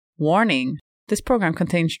Warning: this program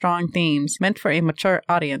contains strong themes meant for a mature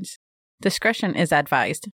audience. Discretion is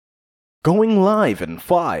advised. Going live in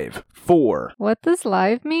 5, 4. What does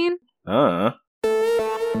live mean?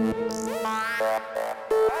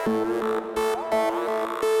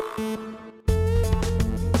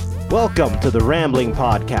 Welcome to the Rambling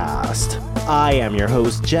Podcast. I am your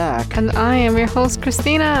host, Jack. And I am your host,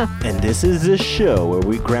 Christina. And this is the show where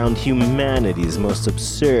we ground humanity's most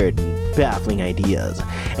absurd and baffling ideas.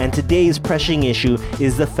 And today's pressing issue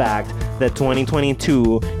is the fact that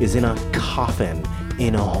 2022 is in a coffin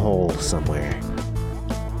in a hole somewhere.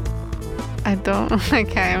 I can't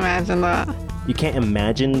imagine that. You can't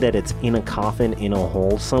imagine that it's in a coffin in a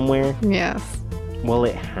hole somewhere? Yes. Well,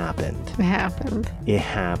 it happened. It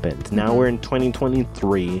happened. Now we're in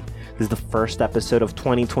 2023. This is the first episode of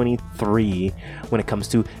 2023 when it comes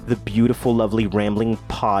to the beautiful, lovely Rambling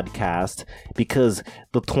Podcast, because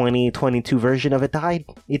the 2022 version of it died.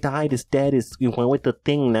 It died. It's dead. It went with the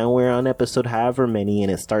thing. Now we're on episode however many,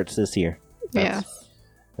 and it starts this year.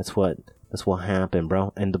 That's what happened,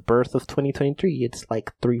 bro. And the birth of 2023, it's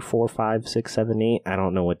like 3, 4, 5, 6, 7, 8. I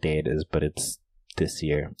don't know what day it is, but it's this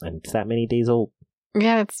year, and it's that many days old.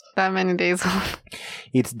 Yeah, it's that many days old.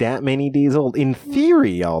 It's that many days old. In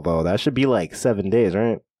theory, although, that should be like 7 days,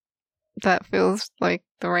 right? That feels like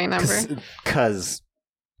the right number. Because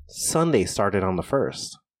Sunday started on the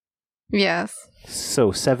 1st. Yes.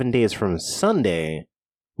 So 7 days from Sunday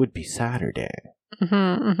would be Saturday.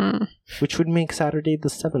 Which would make Saturday the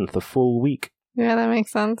 7th a full week. Yeah, that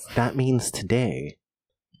makes sense. That means today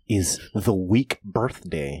is the week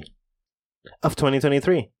birthday of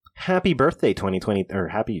 2023. Happy birthday, 2020, or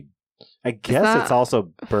happy, I guess it's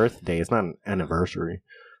also birthday. It's not an anniversary.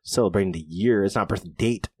 Celebrating the year. It's not birth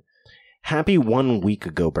date. Happy 1 week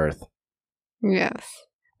ago birth. Yes.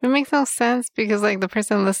 It makes no sense because, like, the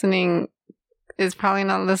person listening is probably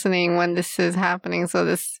not listening when this is happening, so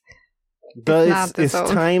this... But it's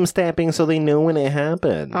time stamping so they know when it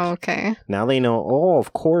happened. Okay. Now they know, oh,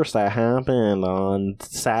 of course that happened on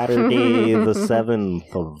Saturday the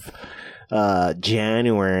 7th of...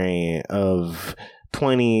 January of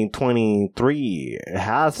 2023. It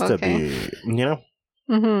has to be, you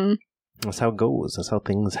know? That's how it goes. That's how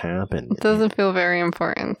things happen. It doesn't feel very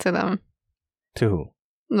important to them. To who?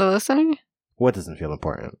 The listener? What doesn't feel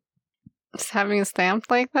important? Just having it stamped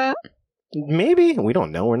like that? Maybe. We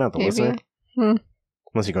don't know. We're not the listener.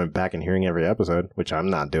 Unless you're going back and hearing every episode, which I'm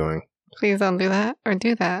not doing. Please don't do that. Or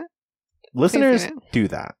do that. Listeners, do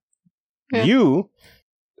that. Yeah. You...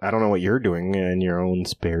 I don't know what you're doing in your own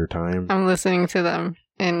spare time. I'm listening to them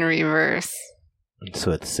in reverse. So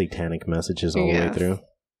it's satanic messages all the way through?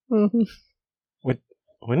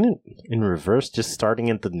 Wouldn't it, in reverse, just starting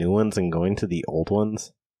at the new ones and going to the old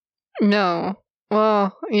ones? No.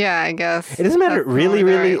 Well, yeah, I guess. It doesn't matter. Really,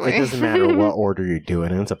 it doesn't matter what order you do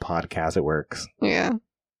it in. It's a podcast. It works. Yeah.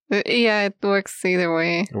 Yeah, it works either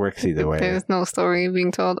way. It works either way. There's no story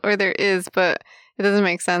being told. Or there is, but... it doesn't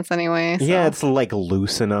make sen's anyway. So. Yeah, it's like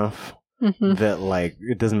loose enough that like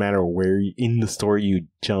it doesn't matter where in the story you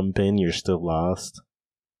jump in, you're still lost.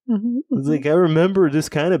 It's like, I remember this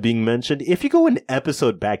kind of being mentioned. If you go an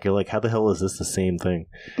episode back, you're like, how the hell is this the same thing?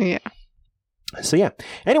 Yeah. So yeah.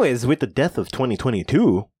 Anyways, with the death of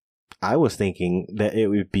 2022, I was thinking that it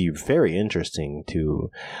would be very interesting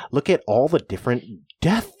to look at all the different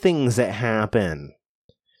death things that happen.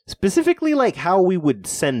 Specifically, like, how we would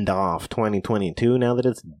send off 2022 now that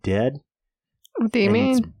it's dead. What do you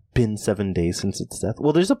mean? It's been 7 days since its death.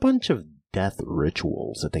 Well, there's a bunch of death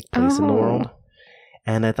rituals that take place in the world.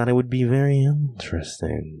 And I thought it would be very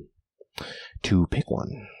interesting to pick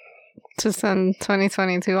one. To send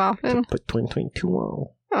 2022 off in? To put 2022 on.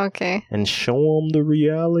 Okay. And show them the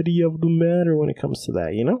reality of the matter when it comes to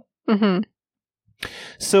that, you know?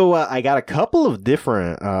 So I got a couple of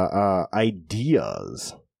different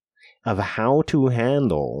ideas of how to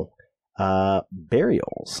handle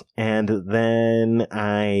burials. And then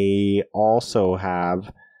I also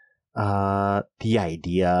have the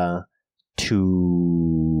idea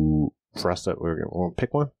for us that we're going to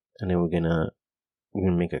pick one, and then we're gonna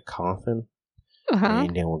make a coffin,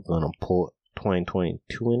 and then we're gonna put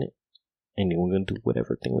 2022 in it, and then we're gonna do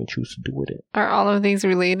whatever thing we choose to do with it. Are all of these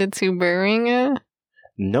related to burying it?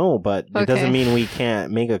 No, but it doesn't mean we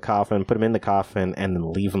can't make a coffin, put them in the coffin, and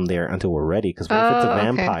then leave them there until we're ready. Because what if it's a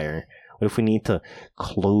vampire? Okay. What if we need to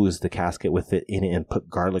close the casket with it in it and put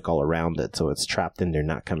garlic all around it so it's trapped in there,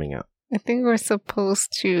 not coming out? I think we're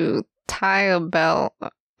supposed to tie a bell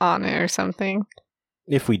on it or something.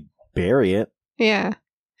 If we bury it. Yeah.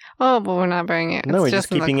 Oh, but we're not burying it. No, we're just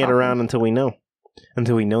keeping it around until we know.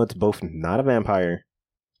 Until we know it's both not a vampire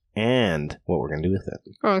and what we're going to do with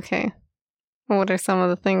it. Okay. What are some of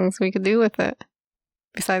the things we could do with it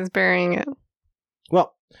besides burying it?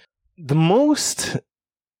 Well, the most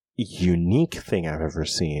unique thing I've ever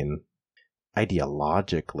seen,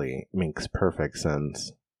 ideologically, makes perfect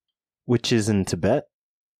sense, which is in Tibet.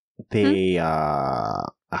 They,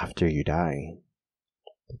 after you die,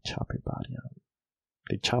 they chop your body up.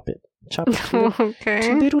 They chop it Okay.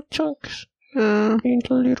 into little chunks.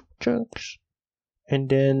 Into little chunks. And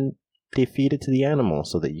then they feed it to the animal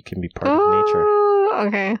so that you can be part of nature.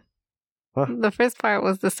 Okay. Huh? The first part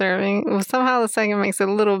was disturbing. Somehow the second makes it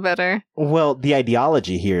a little better. Well, the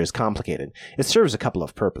ideology here is complicated. It serves a couple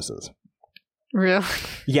of purposes. Really?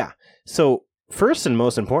 Yeah. So, first and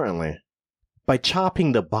most importantly, by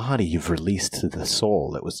chopping the body, you've released the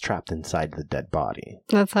soul that was trapped inside the dead body.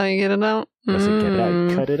 That's how you get it out? That's it, get it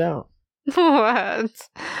out. Cut it out. What?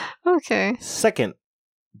 Okay. Second,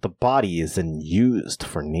 the body is then used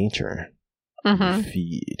for nature. Mm-hmm.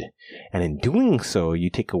 Feed. And in doing so,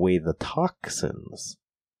 you take away the toxins.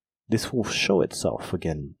 This will show itself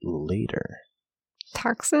again later.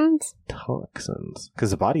 Toxins? Toxins.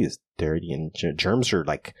 Because the body is dirty and germs are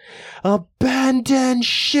like, abandon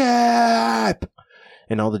ship!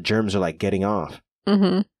 And all the germs are like getting off.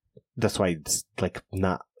 Mm-hmm. That's why it's like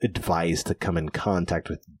not advised to come in contact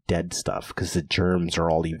with dead stuff, because the germs are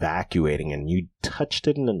all evacuating and you touched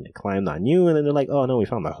it and then they climbed on you and then they're like, oh no, we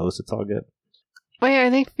found the host, it's all good. Wait, are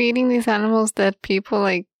they feeding these animals dead people?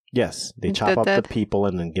 Like, Yes, they chop up the people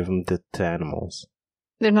and then give them to animals.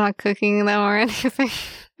 they're not cooking them or anything?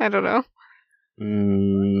 I don't know.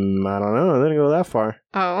 I don't know. I didn't go that far.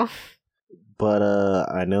 Oh. But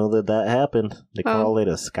I know that happened. They call it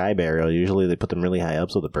a sky burial. Usually they put them really high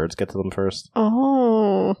up so the birds get to them first.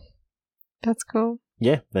 Oh. That's cool.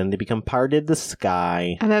 Yeah, then they become part of the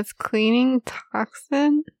sky. And that's cleaning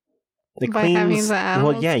toxin? It By cleans, having the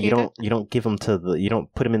animals well, yeah, you eat don't give them to you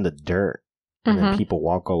don't put them in the dirt. And then people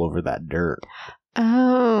walk all over that dirt.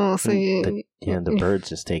 Oh, so the birds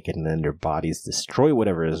just take it and then their bodies destroy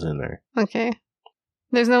whatever is in there. Okay.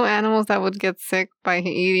 There's no animals that would get sick by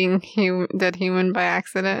eating dead human by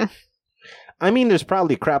accident. I mean, there's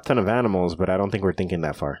probably a crap ton of animals, but I don't think we're thinking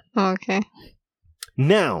that far. Okay.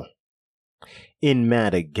 Now, in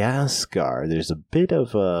Madagascar, there's a bit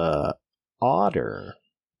of a otter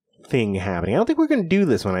thing happening. I don't think we're going to do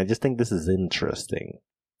this one. I just think this is interesting.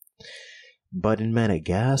 But in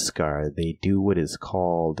Madagascar, they do what is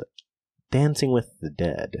called Dancing with the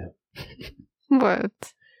Dead.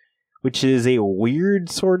 What? Which is a weird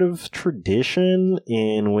sort of tradition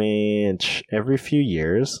in which every few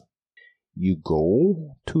years you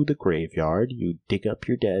go to the graveyard, you dig up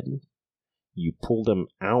your dead, you pull them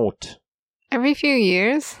out. Every few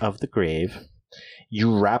years? Of the grave.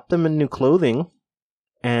 You wrap them in new clothing,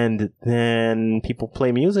 and then people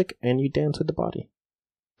play music and you dance with the body.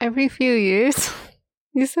 Every few years?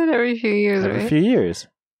 You said every few years, Every right? few years.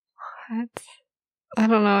 What? I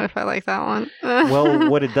don't know if I like that one. Well,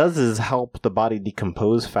 what it does is help the body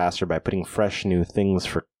decompose faster by putting fresh new things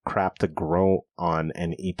for crap to grow on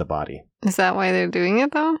and eat the body. Is that why they're doing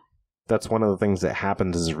it, though? That's one of the things that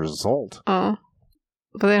happens as a result. Oh.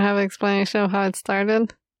 But they don't have an explanation of how it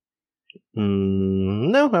started?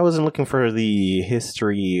 No, I wasn't looking for the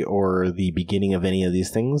history or the beginning of any of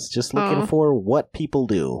these things. Just looking for what people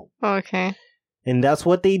do. Okay. And that's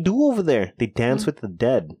what they do over there. They dance with the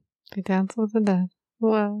dead. They dance with the dead.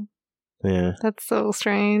 Wow. Yeah. That's so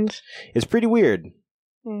strange. It's pretty weird.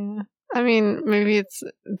 Yeah. I mean, maybe it's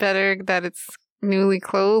better that it's newly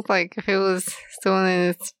clothed. Like, if it was still in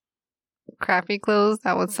its crappy clothes,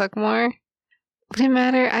 that would suck more. Would it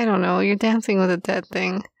matter? I don't know. You're dancing with a dead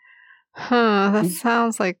thing. Huh, that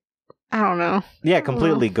sounds like, I don't know. Yeah, it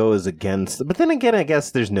completely goes against. But then again, I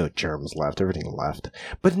guess there's no germs left. Everything left.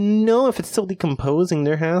 But no, if it's still decomposing,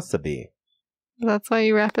 there has to be. That's why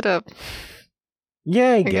you wrap it up.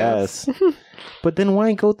 Yeah, I guess. But then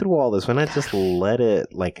why go through all this? Why not just let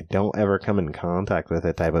it, like, don't ever come in contact with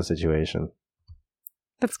it type of situation?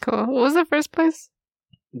 That's cool. What was the first place?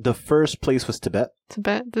 The first place was Tibet.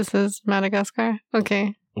 Tibet? This is Madagascar?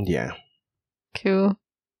 Okay. Yeah. Cool.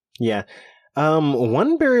 Yeah.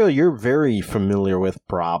 One burial you're very familiar with,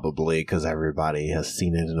 probably, because everybody has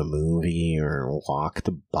seen it in a movie or walked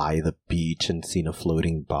by the beach and seen a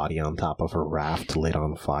floating body on top of a raft lit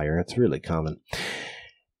on fire. It's really common.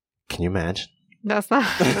 Can you imagine? That's not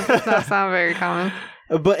very common.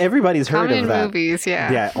 But everybody's heard common of that. Movies,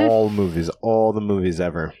 yeah. Yeah, all the movies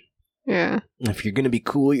ever. Yeah. If you're gonna be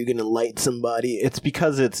cool, you're gonna light somebody. It's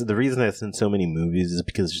because the reason it's in so many movies is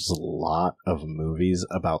because there's a lot of movies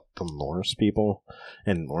about the Norse people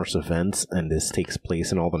and Norse events, and this takes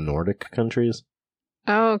place in all the Nordic countries.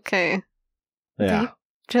 Okay. Yeah.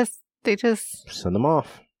 They just Send them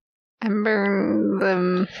off. and burn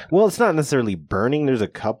them. Well, it's not necessarily burning. There's a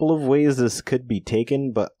couple of ways this could be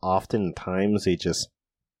taken, but oftentimes they just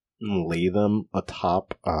lay them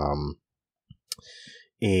atop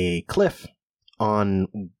a cliff on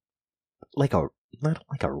not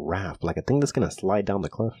like a raft, like a thing that's gonna slide down the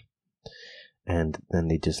cliff, and then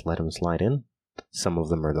they just let them slide in. Some of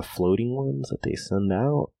them are the floating ones that they send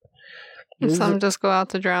out. Some just go out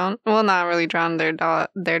to drown. Well, not really drown. They're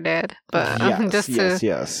dead, but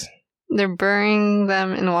yes. They're burying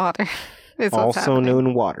them in water. Is what's Also happening.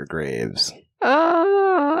 known water graves.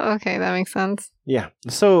 Oh, okay, that makes sense. Yeah,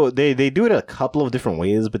 so they do it a couple of different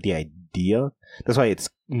ways, but the idea, that's why it's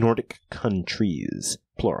Nordic countries,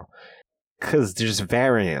 plural. Because there's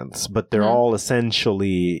variants, but they're all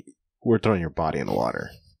essentially, we're throwing your body in the water.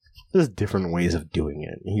 There's different ways of doing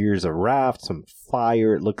it. Here's a raft, some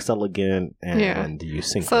fire, it looks elegant, and you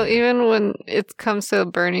sink. So even when it comes to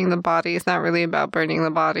burning the body, it's not really about burning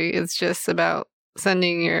the body. It's just about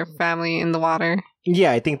sending your family in the water.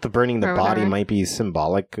 Yeah, I think the burning the Or body whatever. might be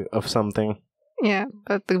symbolic of something. Yeah,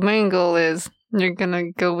 but the main goal is you're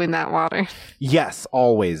gonna go in that water. Yes,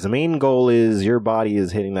 always. The main goal is your body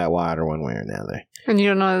is hitting that water one way or another. And you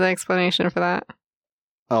don't know the explanation for that.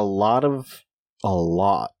 A lot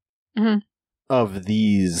Mhm. of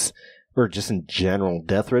these, or just in general,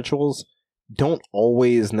 death rituals don't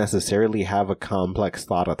always necessarily have a complex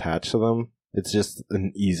thought attached to them. It's just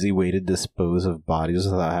an easy way to dispose of bodies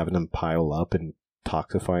without having them pile up and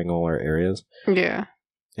toxifying all our areas. Yeah.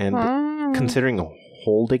 And considering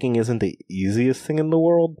hole digging isn't the easiest thing in the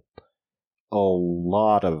world, a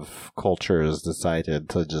lot of cultures decided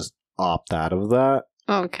to just opt out of that.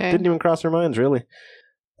 Okay. Didn't even cross their minds, really.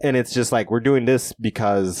 And it's just like, we're doing this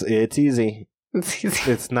because it's easy. It's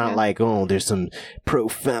easy. It's not Yeah. like, oh, there's some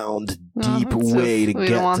profound, No, deep it's way just, to we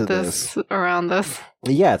get don't want to this. around us.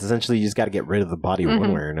 Yeah, it's essentially you just got to get rid of the body one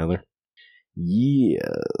Mhm. way or another.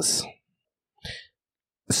 Yes.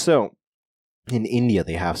 So, in India,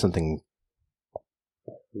 they have something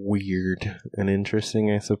weird and interesting,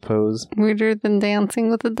 I suppose. Weirder than Dancing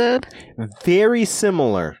with the Dead. Very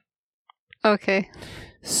similar. Okay.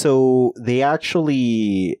 So, they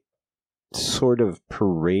actually sort of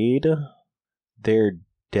parade their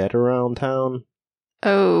dead around town.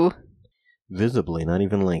 Oh. Visibly, not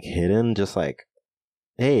even like hidden, just like,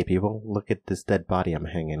 hey, people, look at this dead body I'm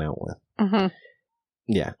hanging out with. Mm-hmm.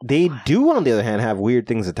 Yeah. They do, on the other hand, have weird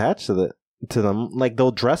things attached to them. Like,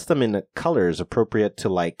 they'll dress them in colors appropriate to,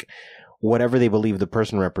 like, whatever they believe the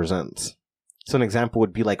person represents. So an example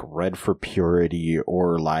would be, like, red for purity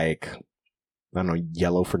or, like, I don't know,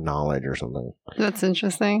 yellow for knowledge or something. That's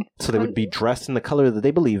interesting. So they would be dressed in the color that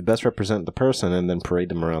they believe best represent the person and then parade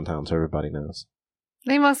them around town so everybody knows.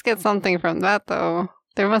 They must get something from that, though.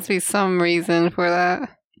 There must be some reason for that.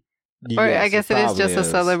 Or Yes, I guess it is probably just a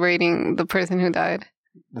celebrating the person who died.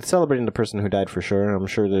 It's celebrating the person who died for sure. I'm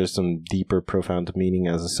sure there's some deeper, profound meaning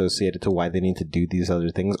as associated to why they need to do these other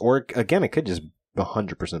things. Or, again, it could just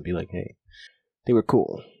 100% be like, hey, they were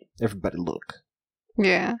cool. Everybody look.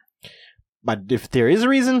 Yeah. But if there is a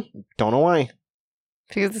reason, don't know why.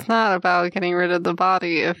 Because it's not about getting rid of the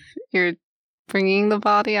body if you're bringing the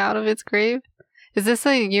body out of its grave. Is this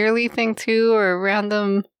a yearly thing too, or a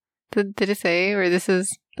random, did it say, or this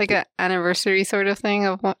is like an anniversary sort of thing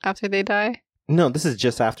of after they die? No, this is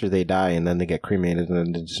just after they die and then they get cremated and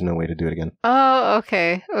then there's just no way to do it again. Oh,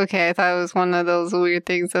 okay. Okay, I thought it was one of those weird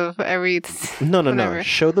things of every... No. whatever.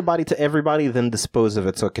 Show the body to everybody, then dispose of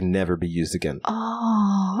it so it can never be used again.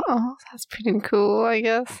 Oh, that's pretty cool, I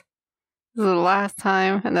guess. This is the last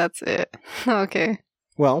time, and that's it. Okay.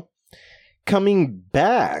 Well, coming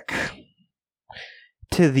back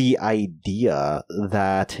to the idea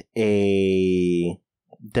that a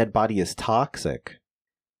dead body is toxic,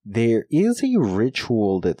 there is a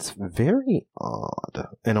ritual that's very odd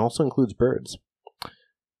and also includes birds.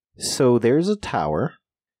 So there's a tower.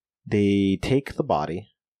 They take the body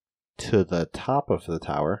to the top of the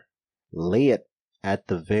tower, lay it at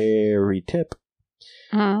the very tip,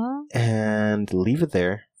 and leave it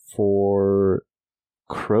there for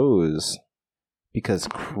crows, because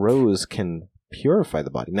crows can purify the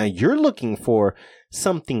body. Now you're looking for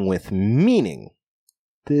something with meaning.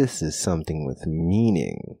 This is something with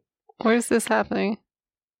meaning. Where's this happening?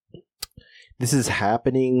 This is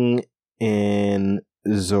happening in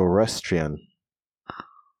Zoroastrian.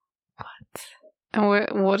 And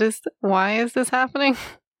why is this happening?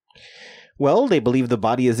 Well, they believe the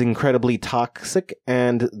body is incredibly toxic,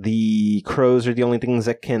 and the crows are the only things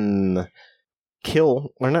that can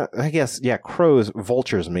kill, or not, I guess, yeah, crows,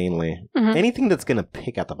 vultures mainly. Mhm. Anything that's going to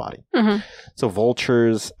pick at the body. Mhm. So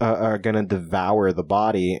vultures are going to devour the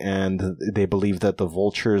body, and they believe that the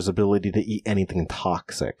vulture's ability to eat anything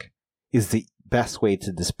toxic is the best way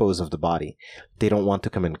to dispose of the body. They don't want to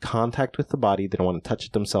come in contact with the body. They don't want to touch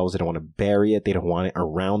it themselves. They don't want to bury it. They don't want it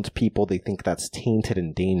around people. They think that's tainted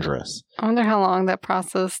and dangerous. I wonder how long that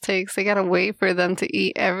process takes. They gotta wait for them to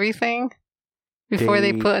eat everything before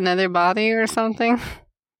they put another body or something.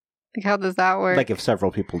 Like, how does that work? Like if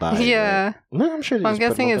several people die. Yeah. Right? No, I'm sure they I'm just put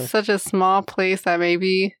guessing them it's such a small place that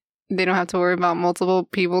maybe they don't have to worry about multiple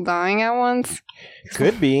people dying at once.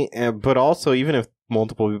 Could be, but also, even if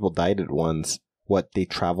multiple people died at once, they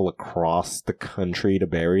travel across the country to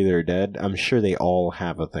bury their dead? I'm sure they all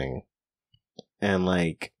have a thing. And,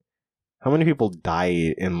 like, how many people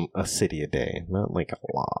die in a city a day? Not, like, a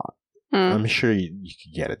lot. I'm sure you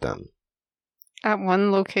could get it done. At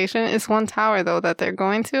one location? It's one tower, though, that they're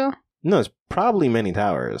going to? No, it's probably many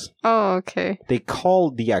towers. Oh, okay. They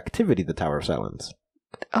call the activity the Tower of Silence.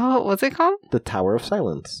 Oh, what's it called? The Tower of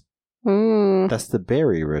Silence. Ooh. That's the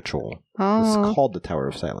berry ritual. Oh. It's called the Tower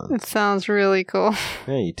of Silence. It sounds really cool.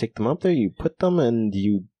 Yeah, you take them up there, you put them, and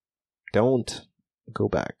you don't go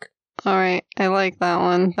back. Alright, I like that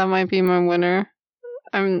one. That might be my winner.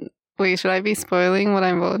 Wait, should I be spoiling what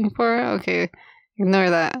I'm voting for? Okay, ignore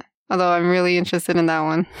that. Although I'm really interested in that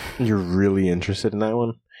one. You're really interested in that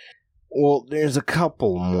one? Well, there's a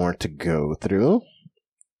couple more to go through.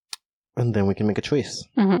 And then we can make a choice.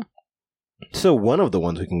 Mm-hmm. So one of the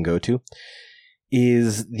ones we can go to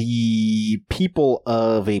is the people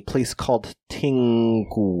of a place called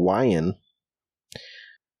Tingwayan.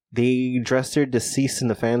 They dress their deceased in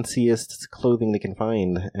the fanciest clothing they can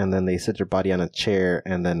find, and then they sit their body on a chair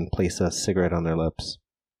and then place a cigarette on their lips.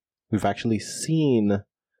 We've actually seen...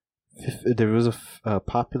 There was a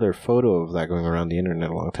popular photo of that going around the internet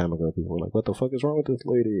a long time ago. People were like, what the fuck is wrong with this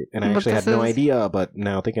lady? And I actually had no idea, but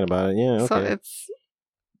now thinking about it, yeah, okay. So it's...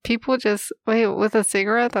 People just... Wait, with a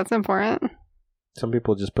cigarette? That's important? Some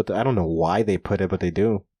people just put I don't know why they put it, but they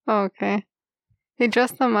do. Oh, okay. They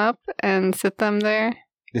dress them up and sit them there?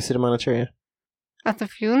 They sit them on a chair, yeah. At the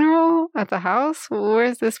funeral? At the house?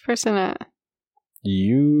 Where's this person at?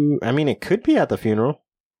 I mean, it could be at the funeral.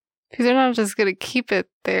 Because they're not just going to keep it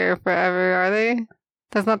there forever, are they?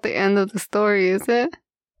 That's not the end of the story, is it?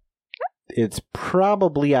 It's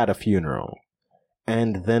probably at a funeral.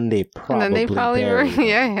 And then they probably bury them.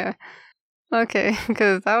 Yeah. Okay,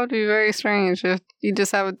 because that would be very strange if you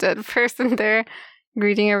just have a dead person there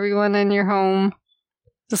greeting everyone in your home,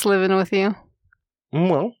 just living with you.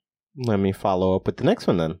 Well, let me follow up with the next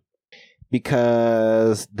one then.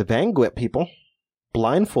 Because the Banguet people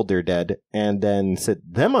blindfold their dead and then sit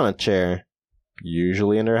them on a chair,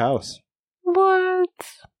 usually in their house. What?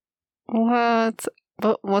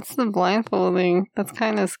 But what's the blindfolding? That's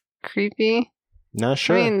kind of creepy. Not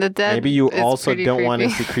sure. I mean, the dead. Maybe you also don't creepy. want to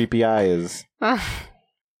see creepy eyes.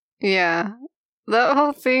 Yeah. That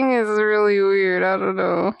whole thing is really weird. I don't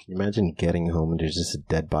know. Can you imagine getting home and there's just a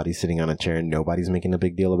dead body sitting on a chair and nobody's making a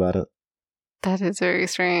big deal about it? That is very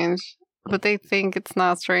strange. But they think it's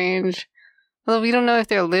not strange. Although we don't know if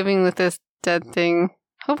they're living with this dead thing.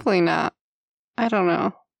 Hopefully not. I don't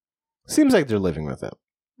know. Seems like they're living with it.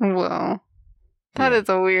 Well, that is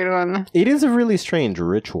a weird one. It is a really strange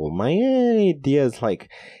ritual. My idea is like,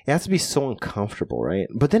 it has to be so uncomfortable, right?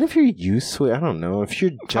 But then if you're used to it, I don't know. If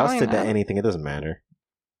you're adjusted to anything, it doesn't matter.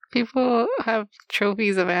 People have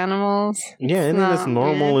trophies of animals. Yeah, anything that's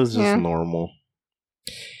normal is just normal.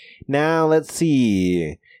 Now, let's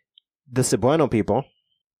see. The Cebuano people,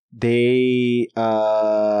 they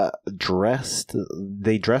dressed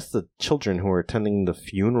the children who are attending the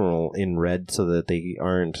funeral in red so that they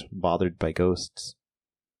aren't bothered by ghosts.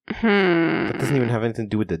 That doesn't even have anything to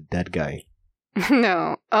do with the dead guy.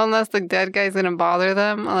 No, unless the dead guy's gonna bother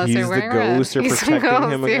them. Unless He's they're wearing the ghost red. or protecting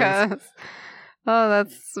him against. Yes. Oh,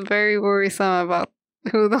 that's very worrisome about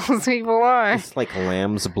who those people are. It's like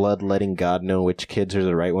lamb's blood letting God know which kids are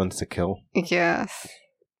the right ones to kill. Yes.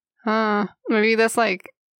 Maybe that's like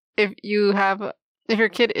if your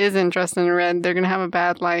kid isn't dressed in red, they're gonna have a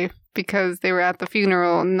bad life because they were at the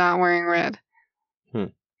funeral not wearing red.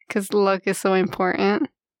 Because luck is so important.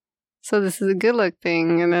 So this is a good luck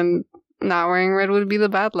thing, and then not wearing red would be the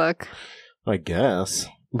bad luck. I guess.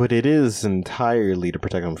 But it is entirely to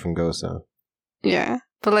protect them from ghosts, though. Yeah.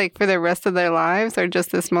 But like for the rest of their lives or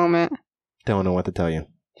just this moment? Don't know what to tell you.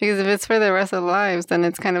 Because if it's for the rest of their lives, then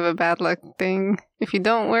it's kind of a bad luck thing. If you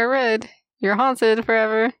don't wear red, you're haunted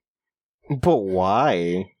forever. But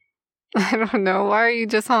why? I don't know. Why are you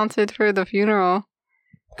just haunted for the funeral?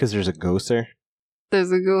 Because there's a ghost there?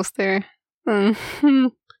 There's a ghost there.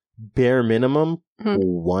 Bare minimum, Mhm.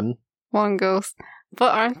 one. One ghost.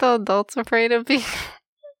 But aren't the adults afraid of being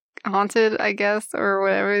haunted, I guess, or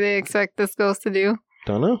whatever they expect this ghost to do?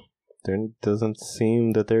 Don't know. There doesn't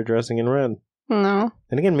seem that they're dressing in red. No.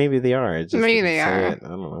 And again, maybe they are. It just Maybe didn't they say are. it. I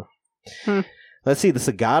don't know. Hmm. Let's see. The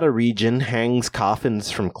Sagada region hangs coffins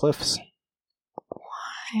from cliffs.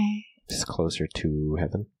 Why? It's closer to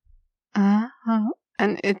heaven.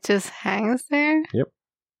 And it just hangs there? Yep.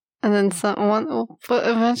 And then someone, but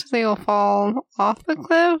eventually will fall off the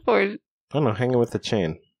cliff? Or, I don't know. Hanging with the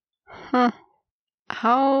chain. huh?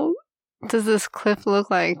 How does this cliff look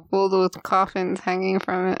like? Filled with coffins hanging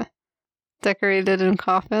from it? Decorated in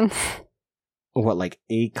coffins? What, like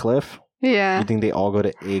a cliff? Yeah. You think they all go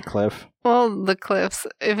to a cliff? Well, the cliffs.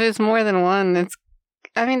 If it's more than one,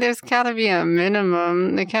 there's gotta be a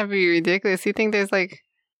minimum. It can't be ridiculous. You think there's like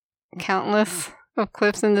countless of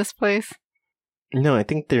cliffs in this place? No, I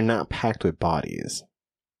think they're not packed with bodies.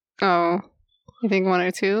 Oh. You think one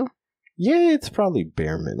or two? Yeah, it's probably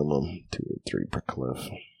bare minimum 2 or 3 per cliff.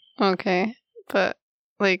 Okay. But,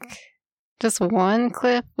 like, just one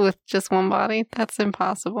cliff with just one body? That's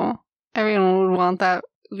impossible. Everyone would want that,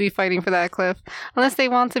 be fighting for that cliff. Unless they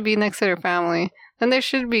want to be next to their family. Then there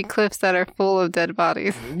should be cliffs that are full of dead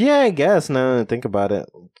bodies. Yeah, I guess. Now that I think about it,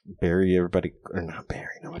 bury everybody, or not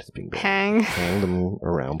bury, no, it's being buried. Hang them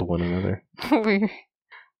around one another. Weird.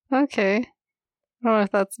 Okay. I don't know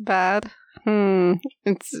if that's bad.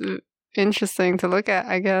 It's interesting to look at,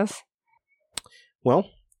 I guess. Well,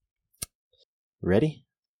 ready?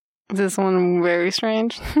 Is this one very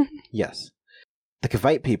strange? Yes. The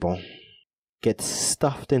Kavite people get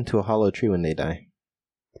stuffed into a hollow tree when they die.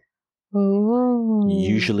 Ooh.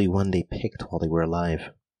 Usually one they picked while they were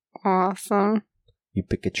alive. Awesome. You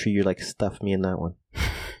pick a tree, you're like, stuff me in that one.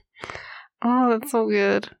 Oh, that's so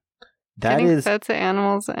good. That Getting is... fed to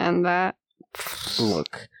animals and that.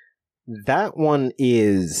 Look, that one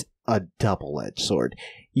is a double-edged sword.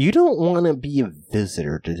 You don't want to be a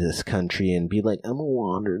visitor to this country and be like, I'm a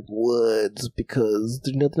wandered woods because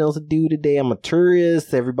there's nothing else to do today. I'm a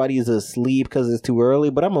tourist. Everybody's asleep because it's too early,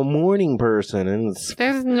 but I'm a morning person. And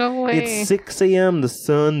There's no way. It's 6 a.m. The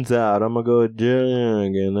sun's out. I'm going to go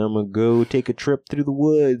jog and I'm going to go take a trip through the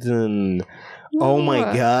woods and... Oh my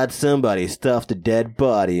God, somebody stuffed a dead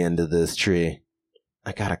body into this tree.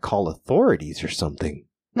 I gotta call authorities or something.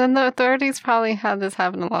 Then the authorities probably had this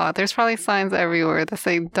happen a lot. There's probably signs everywhere that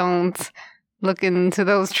say don't look into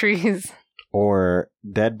those trees. Or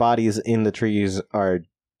dead bodies in the trees are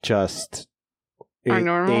just... Are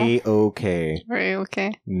normal? A-okay. Right,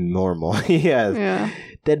 okay. Normal, yes. Yeah.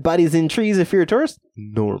 Dead bodies in trees if you're a tourist?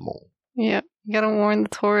 Normal. Yep. You gotta warn the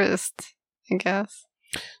tourists, I guess.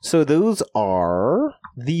 So those are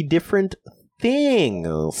the different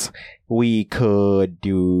things we could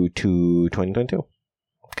do to 2022.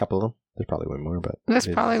 A couple of them. There's probably way more, but... There's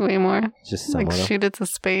probably way more. Just some like of them. shoot it to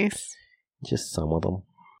space. Just some of them.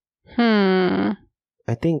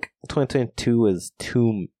 I think 2022 is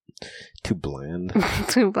too bland.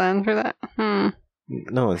 Too bland for that.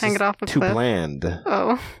 No, it's Hang just it off a too cliff. bland.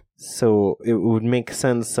 Oh. So it would make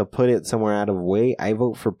sense to put it somewhere out of way. I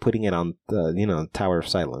vote for putting it on the Tower of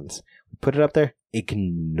Silence. Put it up there.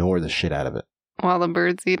 Ignore the shit out of it. While the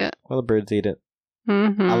birds eat it. While the birds eat it.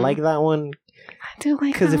 Mm-hmm. I like that one. I do like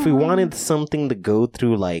that because if we one. wanted something to go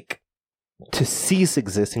through, like, to cease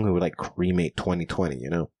existing, we would, like, cremate 2020, you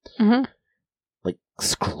know? Mm-hmm. Like,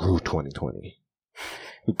 screw 2020.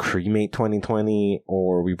 We'd cremate 2020,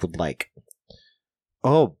 or we would, like...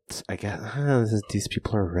 Oh, I guess these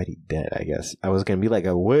people are already dead, I guess. I was going to be like,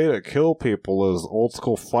 a way to kill people is old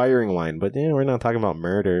school firing line. But yeah, we're not talking about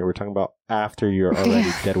murder. We're talking about after you're already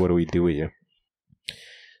dead, what do we do with you?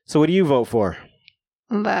 So what do you vote for?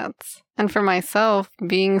 And for myself,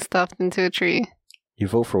 being stuffed into a tree. You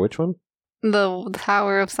vote for which one? The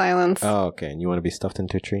Tower of Silence. Oh, okay. And you want to be stuffed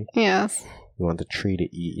into a tree? Yes. You want the tree to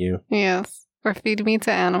eat you? Yes. Or feed me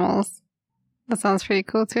to animals. That sounds pretty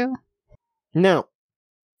cool, too. No.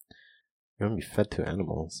 You want to be fed to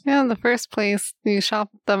animals? Yeah, in the first place, you chop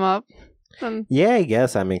them up. Yeah, I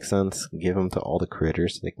guess that makes sense. Give them to all the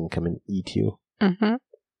critters so they can come and eat you. Mm-hmm.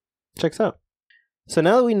 Checks out. So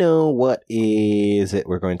now that we know what is it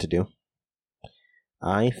we're going to do,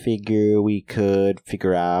 I figure we could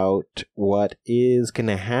figure out what is going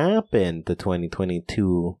to happen to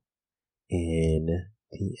 2022 in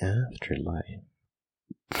the afterlife.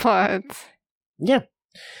 What? Yeah.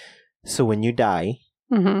 So when you die,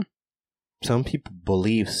 Mm-hmm. some people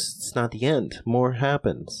believe it's not the end. More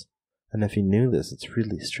happens. And if you knew this, it's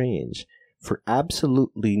really strange. For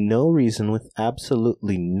absolutely no reason, with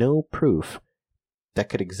absolutely no proof that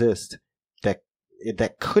could exist, that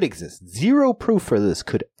that could exist. Zero proof for this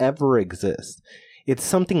could ever exist. It's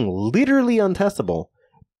something literally untestable,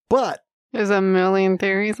 but There's a million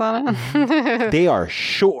theories on it. they are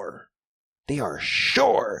sure. They are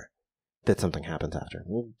sure that something happens after.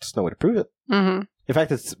 There's no way to prove it. Mm-hmm. In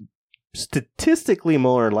fact, it's statistically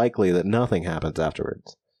more likely that nothing happens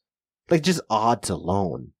afterwards. Like, just odds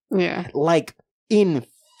alone. Yeah. Like,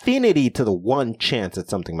 infinity to the one chance that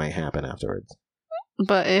something might happen afterwards.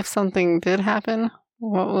 But if something did happen,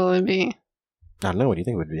 what will it be? I don't know. What do you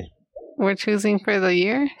think it would be? We're choosing for the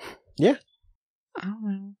year? Yeah. I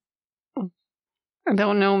don't know. I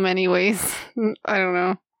don't know many ways. I don't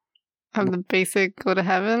know. Have the basic go to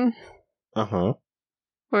heaven? Uh-huh.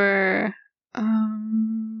 Or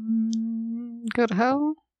go to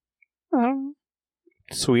hell? I don't know.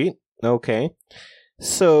 Sweet. Okay.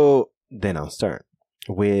 So, then I'll start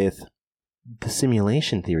with the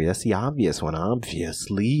simulation theory. That's the obvious one,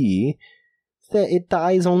 obviously. That it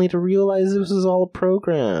dies only to realize this is all a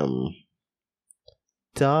program.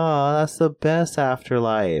 Duh, that's the best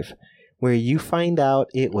afterlife. Where you find out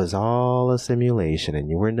it was all a simulation and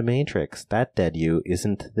you were in the Matrix. That dead you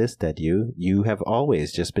isn't this dead you. You have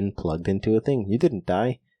always just been plugged into a thing. You didn't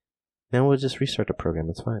die. Now we'll just restart the program.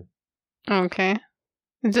 It's fine. Okay.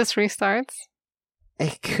 It just restarts?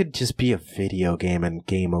 It could just be a video game and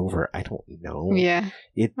game over. I don't know. Yeah.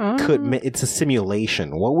 It could. It's a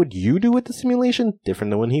simulation. What would you do with the simulation?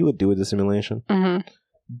 Different than what he would do with the simulation. Mm-hmm.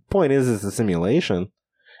 Point is, it's a simulation.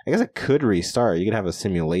 I guess it could restart. You could have a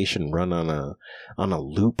simulation run on a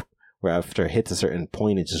loop where after it hits a certain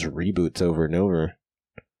point, it just reboots over and over.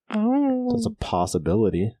 Oh. That's a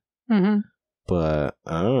possibility. Mm-hmm. But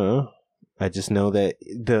I don't know. I just know that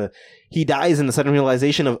he dies in the sudden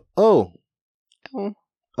realization of, oh,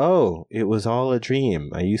 it was all a dream.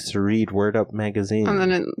 I used to read Word Up magazine. And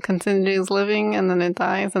then it continues living, and then it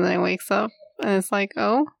dies, and then it wakes up, and it's like,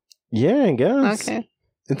 oh? Yeah, I guess. Okay.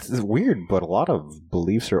 It's weird, but a lot of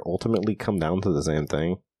beliefs are ultimately come down to the same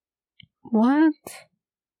thing. What?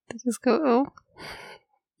 They just go, oh?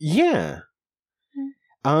 Yeah.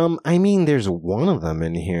 I mean, there's one of them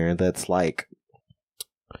in here that's like,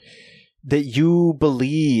 that you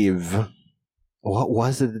believe, what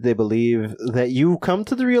was it that they believe? That you come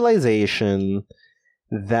to the realization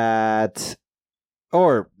that,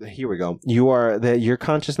 or here we go, that your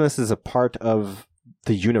consciousness is a part of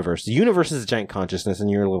the universe. The universe is a giant consciousness and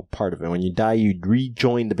you're a little part of it. When you die, you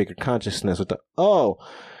rejoin the bigger consciousness with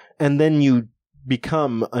and then you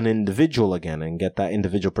become an individual again and get that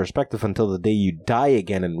individual perspective until the day you die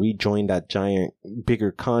again and rejoin that giant,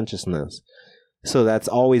 bigger consciousness. So that's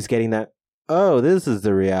always getting that, this is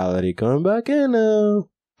the reality. Going back in now.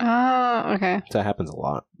 Oh, okay. So that happens a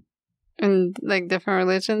lot. And like different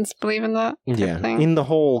religions believe in that? Yeah. Thing? In the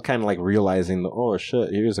whole kind of like realizing, shit,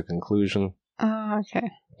 here's a conclusion. Oh, okay.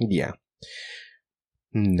 Yeah.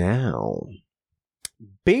 Now,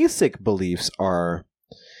 basic beliefs are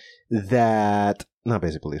that, not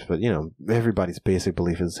basic beliefs, but, everybody's basic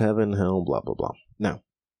belief is heaven, hell, blah, blah, blah. Now,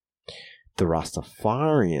 the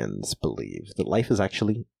Rastafarians believe that life is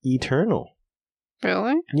actually eternal.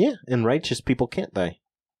 Really? Yeah, and righteous people can't die.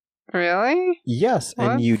 Really? Yes,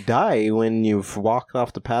 What? and you die when you've walked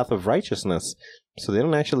off the path of righteousness. So they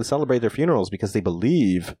don't actually celebrate their funerals because they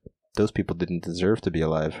believe those people didn't deserve to be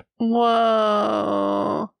alive.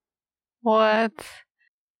 Whoa. What?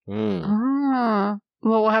 Mm.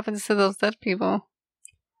 Well, what happens to those dead people?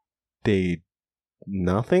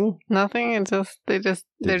 Nothing? Nothing? They're just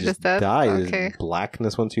dead? Die. Okay. There's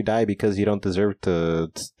blackness once you die because you don't deserve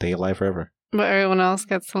to stay alive forever. But everyone else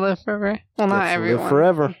gets to live forever? Well, not Gets to everyone. live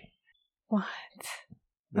forever. What?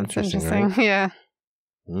 That's Interesting, interesting. right? Yeah.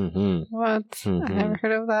 Mm-hmm. What? Mhm. I never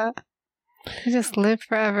heard of that. They just live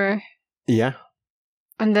forever. Yeah.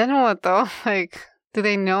 And then what, though? Like, do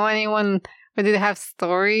they know anyone, or do they have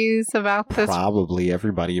stories about this? Probably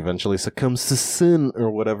everybody eventually succumbs to sin or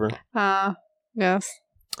whatever. Yes.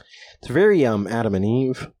 It's very Adam and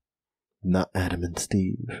Eve, not Adam and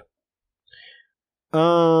Steve.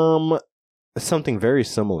 Something very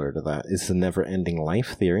similar to that is the never-ending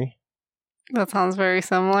life theory. That sounds very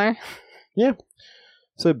similar. Yeah.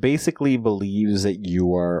 So it basically believes that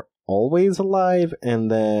you are always alive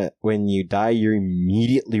and that when you die, you're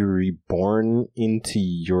immediately reborn into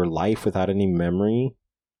your life without any memory.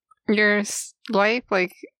 Your life,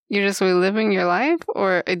 like, you're just reliving your life,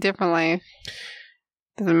 or a different life?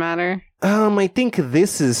 Doesn't matter. I think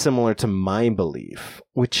this is similar to my belief,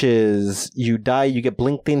 which is you die, you get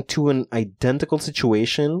blinked into an identical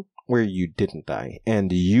situation where you didn't die,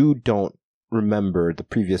 and you don't remember the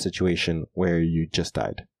previous situation where you just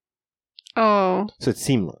died. Oh, So it's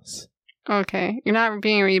seamless. okay. You're not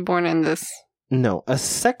being reborn in this No, a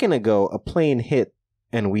second ago, a plane hit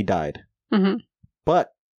and we died. Mm-hmm.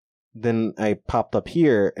 But then I popped up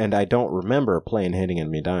here and I don't remember a plane hitting and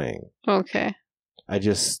me dying. Okay.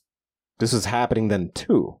 This was happening then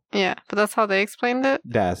too. Yeah, but that's how they explained it?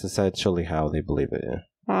 That's essentially how they believe it, yeah.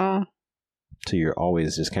 Well, So you're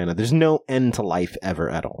always just kind of, there's no end to life ever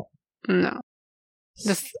at all. no.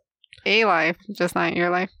 Just a life, just not your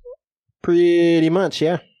life. Pretty much,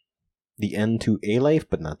 yeah. The end to a life,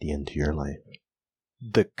 but not the end to your life.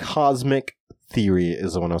 The cosmic theory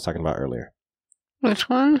is the one I was talking about earlier. Which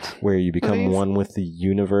one? Where you become Please? one with the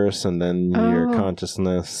universe and then your Oh.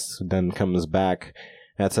 consciousness then comes back.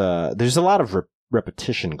 There's a lot of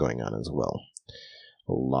repetition going on as well.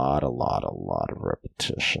 A lot of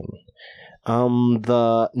repetition.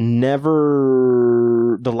 The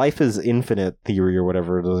life is infinite theory or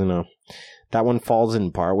whatever it is, that one falls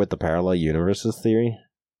in part with the parallel universes theory.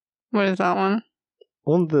 What is that one?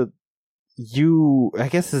 Well, I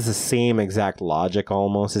guess it's the same exact logic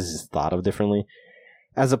almost, it's just thought of differently.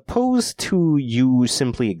 As opposed to you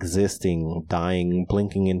simply existing, dying,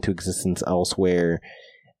 blinking into existence elsewhere,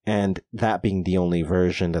 and that being the only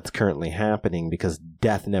version that's currently happening because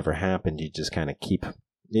death never happened. You just kind of keep,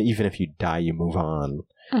 even if you die, you move on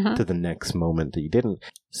to the next moment that you didn't.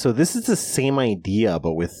 So this is the same idea,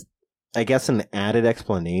 but with, I guess, an added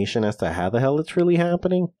explanation as to how the hell it's really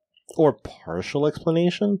happening. Or partial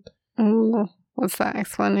explanation. Ooh, what's that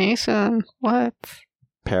explanation? What?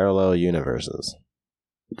 Parallel universes.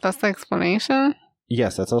 That's the explanation?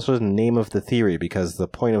 Yes, that's also the name of the theory, because the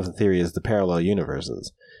point of the theory is the parallel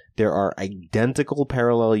universes. There are identical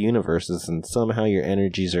parallel universes, and somehow your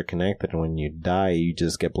energies are connected, and when you die, you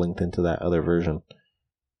just get blinked into that other version.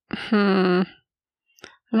 I don't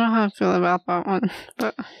know how I feel about that one,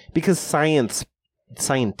 but... Because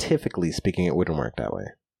scientifically speaking, it wouldn't work that way.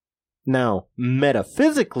 Now,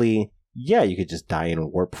 metaphysically, yeah, you could just die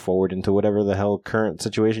and warp forward into whatever the hell current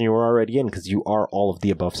situation you were already in, because you are all of the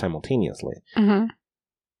above simultaneously. Mm-hmm.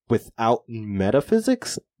 Without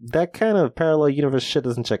metaphysics, that kind of parallel universe shit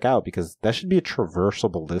doesn't check out, because that should be a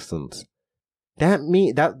traversable distance. I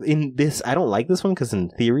don't like this one, because in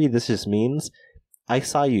theory, this just means I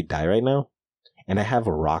saw you die right now, and I have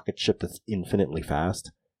a rocket ship that's infinitely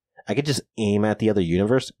fast. I could just aim at the other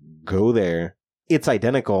universe, go there, it's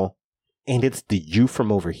identical, and it's the you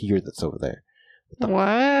from over here that's over there.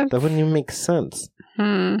 What? That wouldn't even make sense.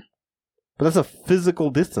 Hmm. But that's a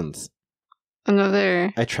physical distance.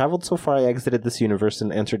 Another... I traveled so far I exited this universe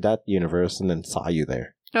and entered that universe and then saw you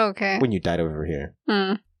there. Okay. When you died over here.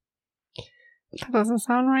 Hmm. That doesn't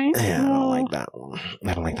sound right. Yeah, I don't like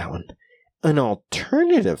that one. An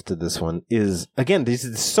alternative to this one is, again, these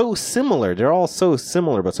are so similar. They're all so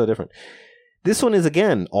similar but so different. This one is,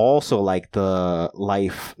 again, also like the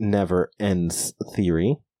life never ends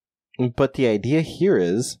theory. But the idea here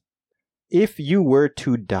is, if you were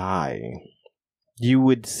to die, you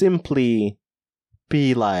would simply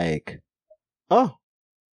be like, oh,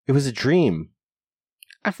 it was a dream.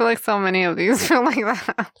 I feel like so many of these feel like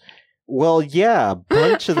that. Well, yeah, a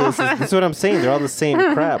bunch of this is what I'm saying. They're all the same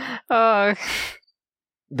crap. Oh.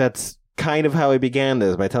 That's kind of how I began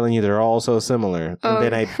this, by telling you they're all so similar. And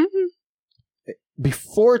then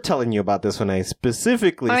before telling you about this one, I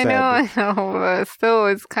specifically said... I know, but still,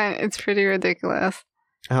 it's pretty ridiculous.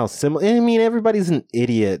 How similar... I mean, everybody's an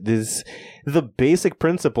idiot. The basic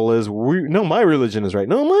principle is, no, my religion is right.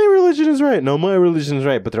 No, my religion is right. No, my religion is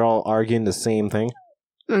right. But they're all arguing the same thing.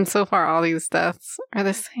 And so far, all these deaths are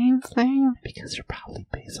the same thing. Because they're probably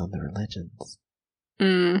based on the religions.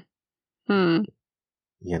 You know?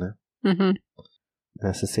 Mm-hmm.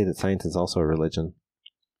 That's to say that science is also a religion.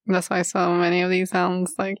 That's why so many of these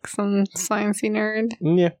sounds like some sciencey nerd.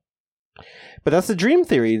 Yeah. But that's the dream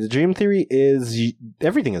theory. The dream theory is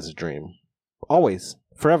everything is a dream. Always.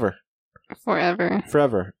 Forever.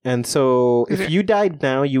 Forever. And so if you died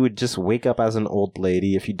now, you would just wake up as an old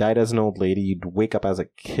lady. If you died as an old lady, you'd wake up as a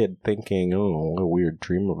kid thinking, oh, what a weird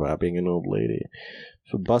dream about being an old lady.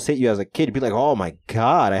 If a bus hit you as a kid, you'd be like, oh my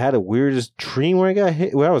God, I had a weirdest dream where I got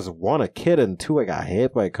hit. Where I was, one, a kid, and two, I got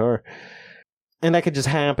hit by a car. And that could just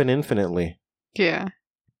happen infinitely. Yeah.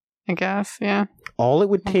 I guess, yeah. All it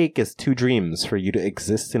would take is 2 dreams for you to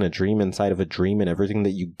exist in a dream inside of a dream, and everything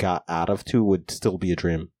that you got out of 2 would still be a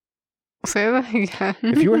dream. Say that again.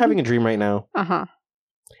 If you were having a dream right now, uh-huh,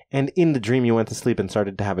 and in the dream you went to sleep and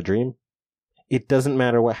started to have a dream, it doesn't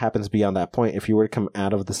matter what happens beyond that point. If you were to come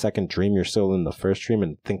out of the second dream, you're still in the first dream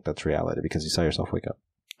and think that's reality because you saw yourself wake up.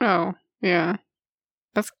 Oh, yeah.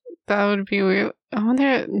 That would be weird. I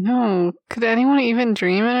wonder, no. Could anyone even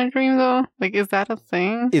dream in a dream, though? Like, is that a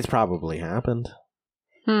thing? It's probably happened.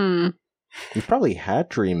 You probably had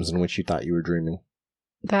dreams in which you thought you were dreaming.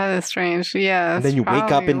 That is strange. Yeah. And then you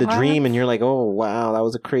wake up in the what? dream and you're like, oh, wow, that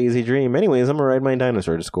was a crazy dream. Anyways, I'm going to ride my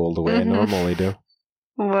dinosaur to school the way I normally do.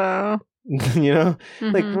 Wow. You know?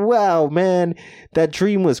 Like, wow, man, that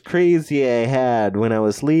dream was crazy I had when I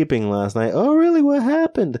was sleeping last night. Oh, really? What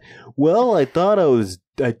happened? Well, I thought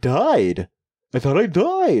I died.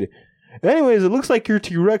 Anyways, it looks like your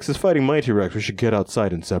T-Rex is fighting my T-Rex. We should get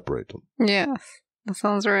outside and separate them. Yes. That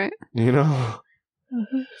sounds right. You know?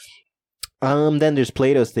 Then there's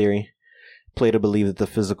Plato's theory. Plato believed that the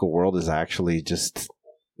physical world is actually just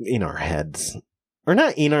in our heads. Or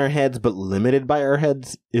not in our heads, but limited by our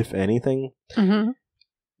heads, if anything.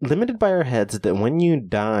 Limited by our heads that when you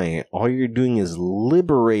die, all you're doing is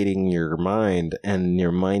liberating your mind, and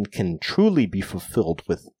your mind can truly be fulfilled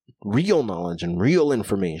with real knowledge and real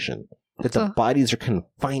information. That the bodies are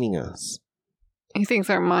confining us. He thinks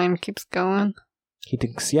our mind keeps going. He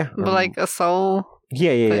thinks, yeah. But like a soul.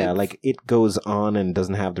 Yeah. Like it goes on and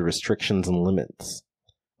doesn't have the restrictions and limits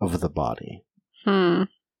of the body.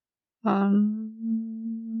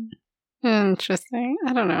 Interesting.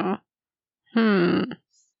 I don't know.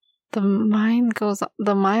 The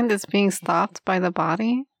mind is being stopped by the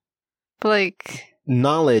body? But like...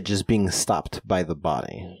 Knowledge is being stopped by the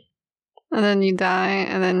body. And then you die,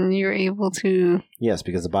 and then you're able to... Yes,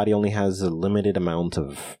 because the body only has a limited amount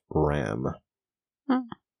of RAM.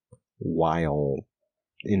 While,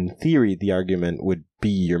 in theory, the argument would be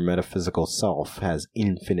your metaphysical self has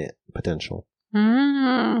infinite potential.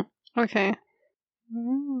 Okay.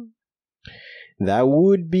 That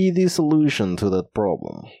would be the solution to that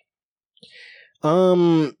problem.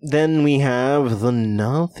 Then we have the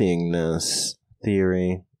nothingness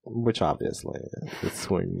theory, which obviously is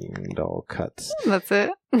swinging it all cuts. That's it?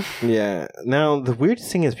 Yeah. Now, the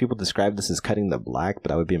weirdest thing is people describe this as cutting the black, but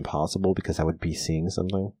that would be impossible because I would be seeing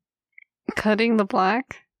something. Cutting the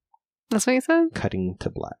black? That's what you said? Cutting to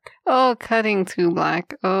black. Oh, cutting to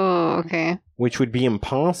black. Oh, okay. Which would be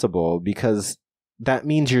impossible because that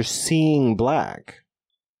means you're seeing black.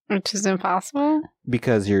 Which is impossible?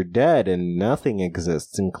 Because you're dead and nothing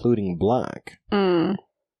exists, including black.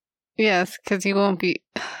 Yes, because you won't be...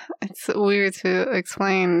 It's weird to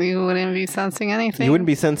explain. You wouldn't be sensing anything. You wouldn't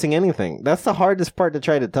be sensing anything. That's the hardest part to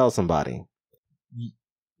try to tell somebody.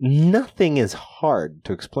 Nothing is hard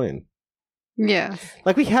to explain. Yes.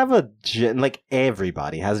 Like we have like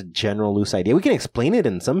everybody has a general loose idea. We can explain it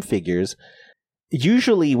in some figures.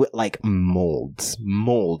 Usually with like molds.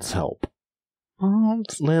 Molds help.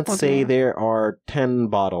 Let's say there are 10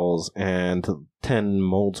 bottles and 10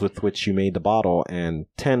 molds with which you made the bottle, and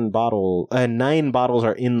 9 bottles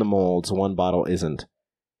are in the molds, 1 bottle isn't.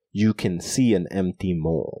 You can see an empty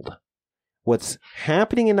mold. What's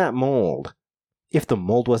happening in that mold, if the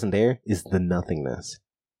mold wasn't there, is the nothingness.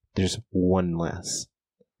 There's 1 less.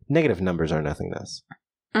 Negative numbers are nothingness.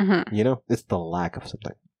 You know, it's the lack of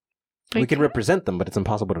something. We can represent them, but it's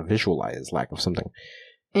impossible to visualize lack of something.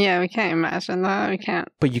 Yeah, we can't imagine that. We can't.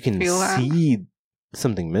 But you can see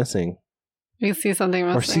something missing. You see something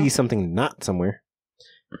missing. Or see something not somewhere.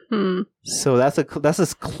 So that's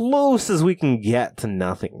as close as we can get to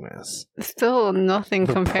nothingness. Still nothing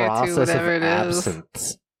compared to whatever it is.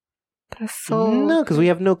 Absence. That's so... No, because we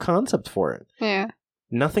have no concept for it. Yeah.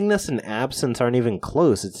 Nothingness and absence aren't even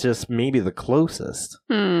close. It's just maybe the closest.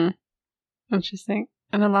 Interesting.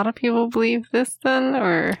 And a lot of people believe this then,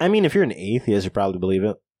 or? I mean, if you're an atheist, you probably believe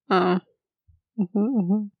it. Oh.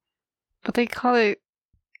 But they call it,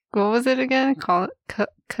 what was it again? Call it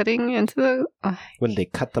cutting into the... When they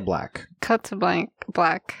cut the black. Cut to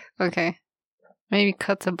black. Okay. Maybe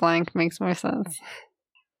cut to blank makes more sense.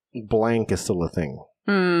 Blank is still a thing.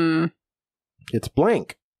 It's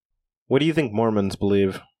blank. What do you think Mormons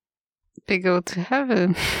believe? They go to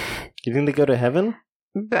heaven. You think they go to heaven?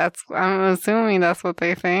 I'm assuming that's what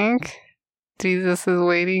they think. Jesus is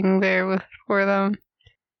waiting there for them.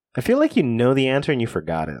 I feel like you know the answer and you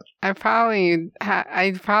forgot it. I probably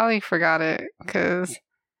forgot it because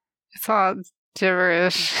it's all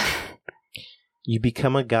gibberish. You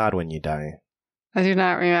become a god when you die. I do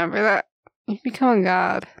not remember that. You become a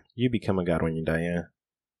god. You become a god when you die, yeah.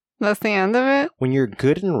 That's the end of it? When you're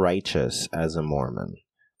good and righteous as a Mormon,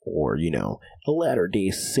 or, you know, a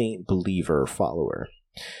Latter-day Saint believer follower,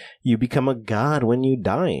 you become a god when you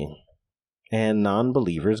die. And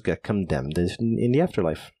non-believers get condemned in the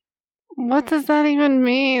afterlife. What does that even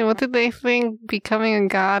mean? What do they think becoming a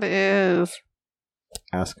god is?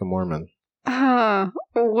 Ask a Mormon.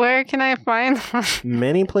 Where can I find one?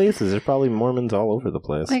 Many places. There's probably Mormons all over the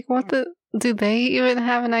place. Like, do they even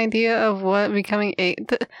have an idea of what becoming I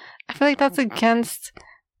feel like that's against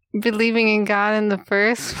believing in God in the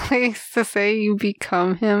first place to say you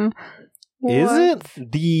become him? Is What?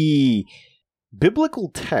 it? The biblical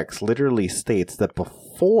text literally states that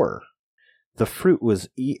before the fruit was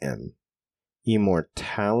eaten,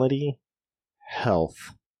 immortality,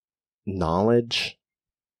 health, knowledge,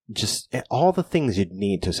 just all the things you'd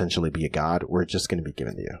need to essentially be a god were just going to be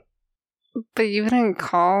given to you. But you wouldn't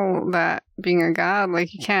call that being a god.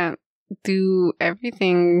 Like, you can't do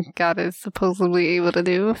everything God is supposedly able to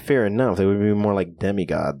do. Fair enough. They would be more like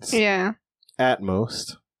demigods. Yeah. At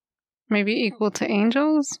most. Maybe equal to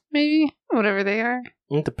angels, maybe? Whatever they are.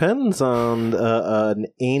 It depends on an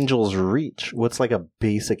angel's reach. What's like a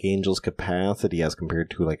basic angel's capacity as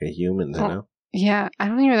compared to like a human's, you know? Yeah, I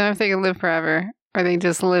don't even know if they can live forever. Or they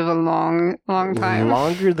just live a long time.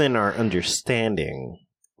 Longer than our understanding,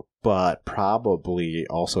 but probably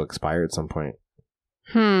also expire at some point.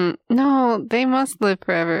 No, they must live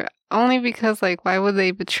forever. Only because, like, why would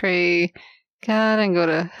they betray God and go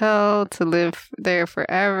to hell to live there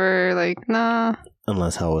forever? Like, nah.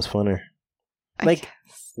 Unless hell was funner. I Like,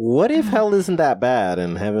 guess. what if hell isn't that bad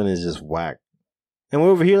and heaven is just whack? And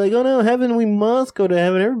we're over here like, oh no, heaven, we must go to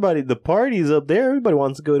heaven. Everybody, the party's up there. Everybody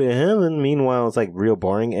wants to go to heaven. Meanwhile, it's like real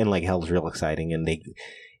boring and like hell's real exciting. And they,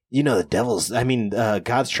 you know,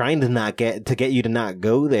 God's trying to get you to not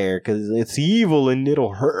go there because it's evil and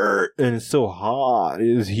it'll hurt and it's so hot.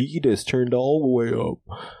 His heat is turned all the way up.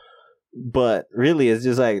 But really, it's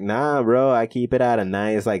just like, nah, bro, I keep it at a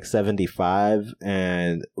nice like 75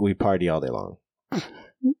 and we party all day long.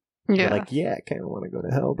 Yeah. You're like, yeah, I kind of want to go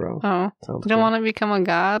to hell, bro. Oh. Sounds You don't cool. want to become a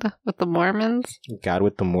god with the Mormons? God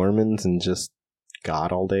with the Mormons and just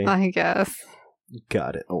God all day. I guess.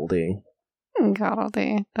 Got it all day. God all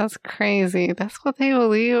day. That's crazy. That's what they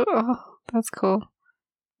believe. Oh, that's cool.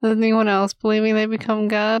 Does anyone else believing they become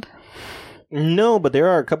God? No, but there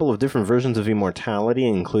are a couple of different versions of immortality,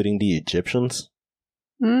 including the Egyptians.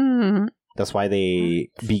 That's why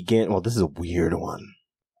they begin... Well, this is a weird one.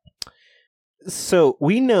 So,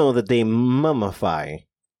 we know that they mummify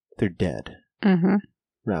their dead. Mm-hmm.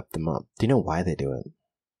 Wrap them up. Do you know why they do it?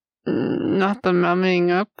 Not the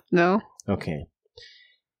mumming up, no. Okay.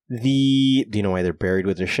 Do you know why they're buried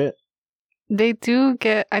with their shit? They do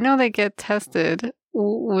get... I know they get tested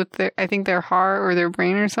with their... I think their heart or their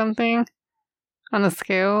brain or something on a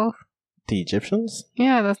scale. The Egyptians?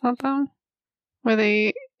 Yeah, that's not them. Where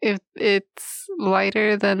they... If it's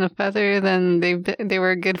lighter than a feather, then they were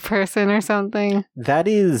a good person or something. That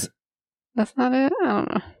is... That's not it? I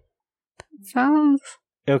don't know. That sounds...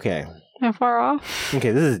 Okay. Am I far off? Okay,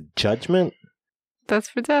 this is judgment. That's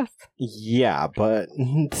for death. Yeah, but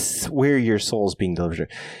it's where your soul's being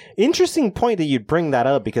delivered. Interesting point that you'd bring that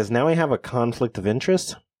up, because now I have a conflict of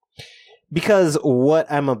interest. Because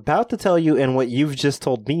what I'm about to tell you and what you've just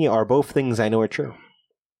told me are both things I know are true.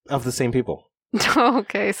 Of the same people.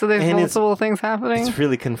 Okay, so there's And multiple things happening? It's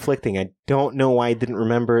really conflicting. I don't know why I didn't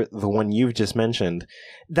remember the one you've just mentioned.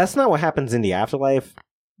 That's not what happens in the afterlife.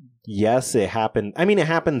 Yes, it happened. I mean, it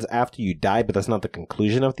happens after you die, but that's not the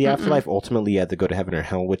conclusion of the afterlife. Ultimately, you have to go to heaven or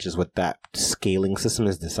hell, which is what that scaling system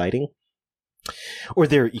is deciding. Or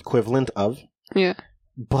their equivalent of. Yeah.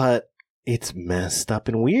 But it's messed up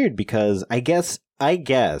and weird because I guess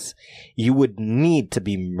you would need to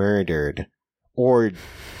be murdered or...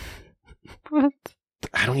 What?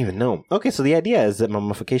 I don't even know. Okay, so the idea is that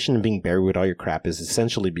mummification and being buried with all your crap is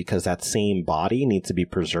essentially because that same body needs to be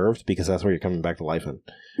preserved because that's where you're coming back to life in.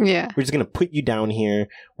 Yeah. We're just going to put you down here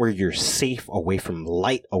where you're safe, away from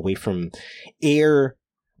light, away from air.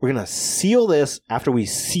 We're going to seal this after we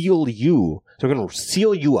seal you. So we're going to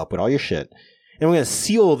seal you up with all your shit. And we're going to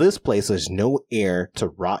seal this place so there's no air to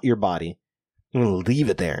rot your body. We're going to leave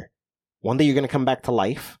it there. One day you're going to come back to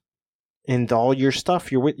life. And all your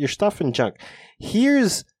stuff, you're with your stuff and junk.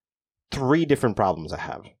 Here's 3 different problems I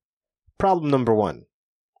have. Problem number 1.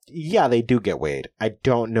 Yeah, they do get weighed. I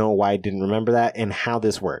don't know why I didn't remember that and how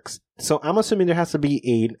this works. So I'm assuming there has to be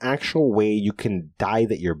an actual way you can die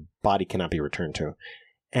that your body cannot be returned to.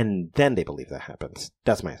 And then they believe that happens.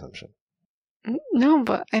 That's my assumption. No,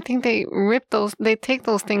 but I think they they take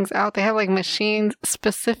those things out. They have like machines,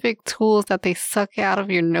 specific tools that they suck out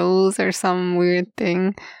of your nose or some weird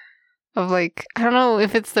thing. Of like, I don't know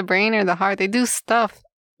if it's the brain or the heart. They do stuff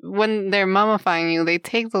when they're mummifying you. They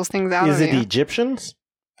take those things out of you. Is it the Egyptians?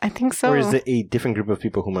 I think so. Or is it a different group of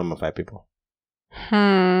people who mummify people?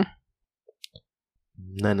 None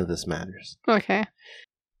of this matters. Okay.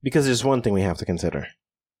 Because there's one thing we have to consider.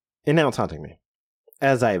 And now it's haunting me.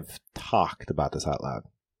 As I've talked about this out loud.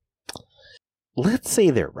 Let's say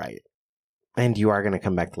they're right. And you are going to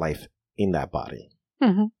come back to life in that body.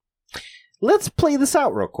 Mm-hmm. Let's play this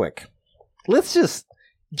out real quick. Let's just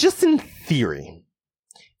just in theory,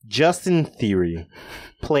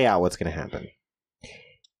 play out what's going to happen.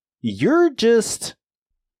 You'd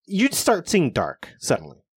start seeing dark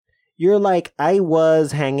suddenly. You're like, I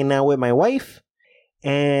was hanging out with my wife,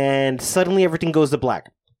 and suddenly everything goes to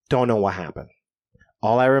black. Don't know what happened.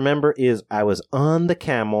 All I remember is I was on the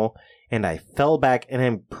camel, and I fell back, and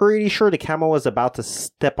I'm pretty sure the camel was about to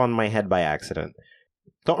step on my head by accident.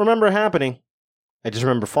 Don't remember it happening. I just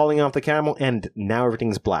remember falling off the camel, and now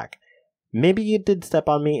everything's black. Maybe you did step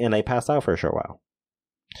on me, and I passed out for a short while.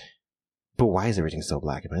 But why is everything so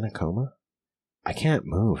black? Am I in a coma? I can't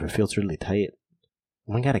move. It feels really tight.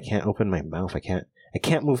 Oh my god, I can't open my mouth. I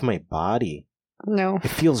can't move my body. No. It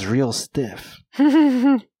feels real stiff.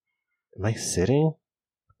 Am I sitting?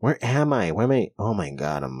 Where am I? Where am I? Oh my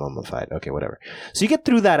god, I'm mummified. Okay, whatever. So you get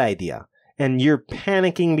through that idea, and you're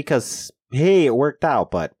panicking because, hey, it worked out,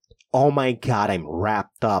 but oh my god, I'm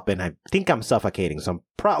wrapped up, and I think I'm suffocating, so I'm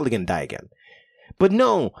probably gonna die again. But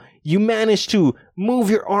no, you manage to move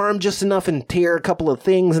your arm just enough and tear a couple of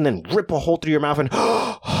things, and then rip a hole through your mouth, and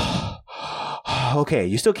okay,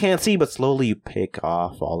 you still can't see, but slowly you pick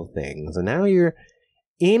off all the things, and now you're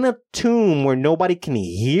in a tomb where nobody can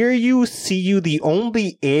hear you, see you. The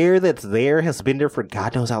only air that's there has been there for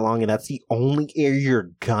God knows how long, and that's the only air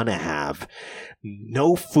you're gonna have.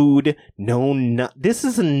 No food, this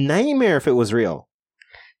is a nightmare if it was real.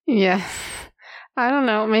 Yeah. I don't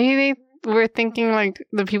know. Maybe they were thinking like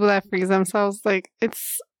the people that freeze themselves, like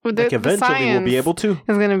it's... Like eventually we'll be able to.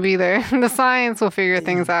 Is gonna be there. The science will figure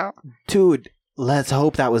things out. Dude, let's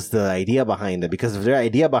hope that was the idea behind it, because if their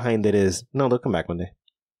idea behind it is, no, they'll come back one day.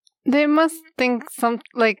 They must think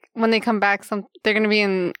when they come back, they're going to be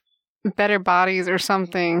in better bodies or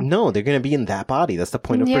something. No, they're going to be in that body. That's the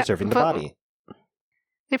point of preserving the body.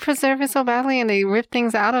 They preserve it so badly and they rip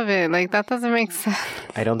things out of it. Like, that doesn't make sense.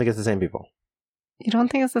 I don't think it's the same people. You don't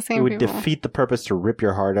think it's the same people? It would people? defeat the purpose to rip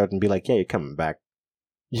your heart out and be like, yeah, you're coming back.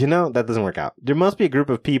 That doesn't work out. There must be a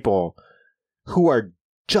group of people who are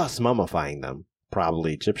just mummifying them.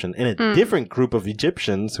 Probably Egyptian. And a different group of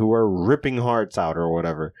Egyptians who are ripping hearts out or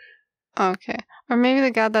whatever. Okay. Or maybe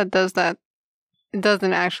the god that does that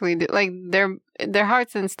doesn't actually do... Like, their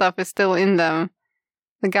hearts and stuff is still in them.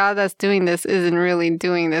 The god that's doing this isn't really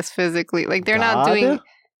doing this physically. Like, they're not doing...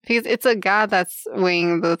 Because it's a god that's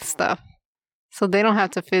weighing the stuff. So they don't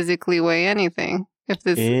have to physically weigh anything.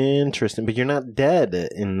 Interesting. But you're not dead.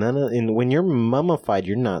 When you're mummified,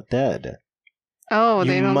 you're not dead. Oh,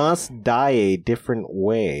 you must die a different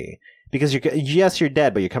way. Because you're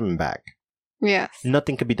dead, but you're coming back. Yes.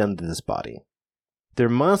 Nothing could be done to this body. There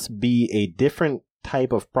must be a different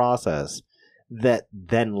type of process that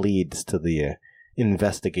then leads to the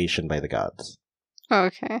investigation by the gods.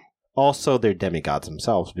 Okay. Also, they're demigods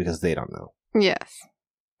themselves because they don't know. Yes.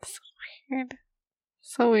 So weird.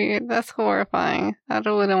 So weird. That's horrifying. I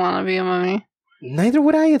wouldn't want to be a mummy. Neither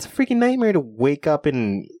would I. It's a freaking nightmare to wake up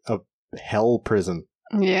in a hell prison.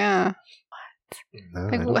 Yeah. What? No,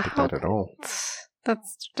 I don't think that at all.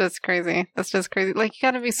 That's just crazy. Like, you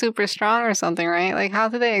gotta be super strong or something, right? Like, how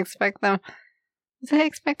do they expect them? What do they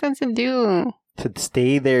expect them to do? To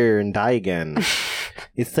stay there and die again.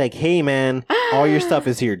 It's like, hey man, all your stuff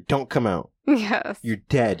is here. Don't come out. Yes. You're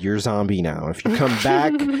dead. You're a zombie now. If you come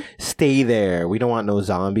back, stay there. We don't want no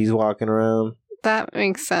zombies walking around. That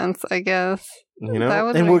makes sense, I guess.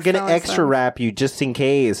 And we're going to extra wrap you just in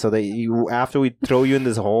case so that after we throw you in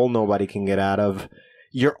this hole nobody can get out of.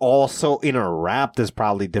 You're also in a wrap that's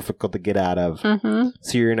probably difficult to get out of. Mm-hmm.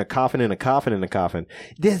 So you're in a coffin, in a coffin, in a coffin.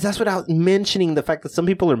 That's without mentioning the fact that some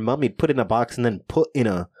people are mummied, put in a box, and then put in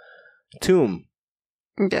a tomb.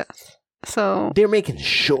 Yes. So they're making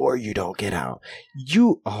sure you don't get out.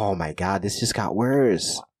 Oh my god, this just got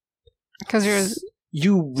worse. Because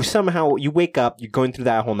you wake up, you're going through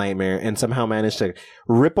that whole nightmare, and somehow manage to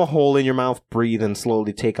rip a hole in your mouth, breathe, and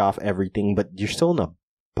slowly take off everything, but you're still in a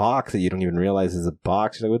box that you don't even realize is a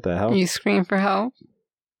box. You're like, what the hell? You scream for help.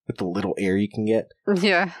 With the little air you can get.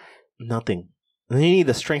 Yeah. Nothing. And then you need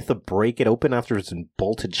the strength to break it open after it's been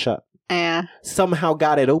bolted shut. Yeah. Somehow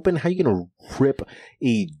got it open. How are you going to rip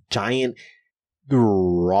a giant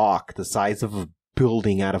rock the size of a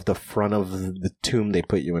building out of the front of the tomb they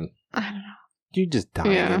put you in? I don't know. You just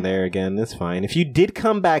dying in there again. It's fine. If you did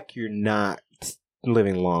come back, you're not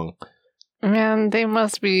living long. Man, they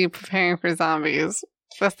must be preparing for zombies.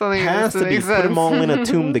 That's the only has to be. Put them all in a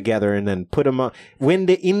tomb together and then put them on. When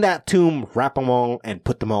they're in that tomb, wrap them all and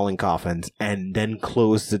put them all in coffins and then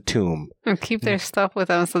close the tomb. And keep their stuff with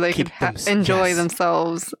them so they can enjoy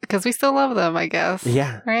themselves. Because we still love them, I guess.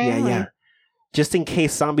 Yeah. Right? Yeah. Just in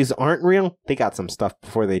case zombies aren't real, they got some stuff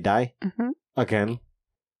before they die. Mm-hmm. Again.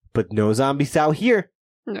 But no zombies out here.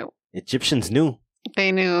 No. Egyptians knew.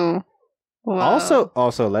 They knew. Wow.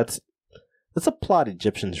 Also, let's applaud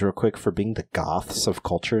Egyptians real quick for being the goths of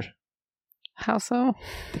culture. How so?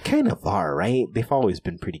 They kind of are, right? They've always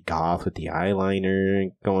been pretty goth with the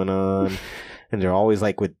eyeliner going on. And they're always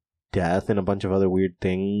like with death and a bunch of other weird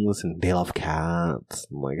things. And they love cats.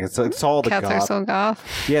 Like it's all the Cats goth. are so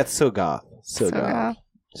goth. Yeah, it's so goth. So goth.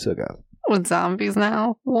 So goth. With zombies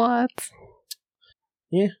now? What?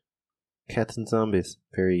 Yeah. Cats and zombies.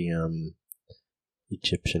 Very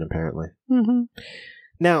Egyptian, apparently. Mm-hmm.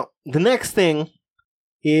 Now, the next thing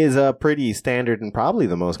is a pretty standard and probably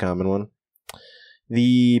the most common one.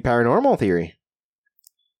 The paranormal theory.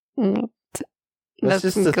 That's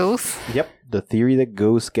just ghosts? Yep, the theory that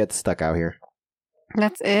ghosts get stuck out here.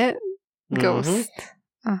 That's it? Ghosts.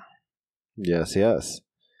 Mm-hmm. Yes.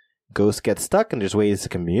 Ghosts get stuck and there's ways to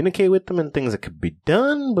communicate with them and things that could be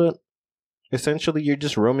done, but essentially you're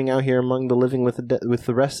just roaming out here among the living with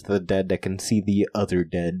the rest of the dead that can see the other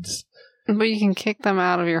deads. But you can kick them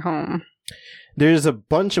out of your home. There's a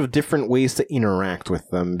bunch of different ways to interact with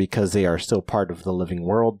them because they are still part of the living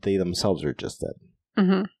world. They themselves are just dead.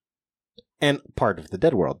 Mm-hmm. And part of the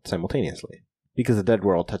dead world simultaneously. Because the dead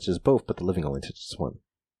world touches both, but the living only touches one.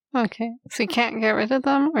 Okay. So you can't get rid of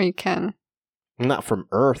them, or you can? Not from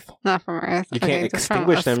Earth. Not from Earth. You can't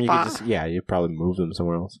extinguish them. You can just, you'd probably move them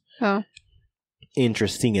somewhere else. Oh.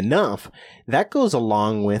 Interesting enough, that goes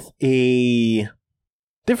along with a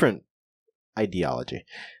different ideology,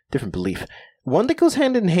 different belief. One that goes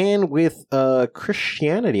hand in hand with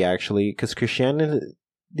Christianity, actually, because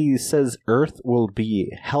Christianity says Earth will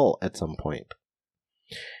be hell at some point.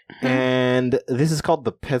 And this is called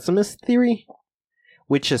the pessimist theory,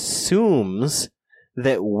 which assumes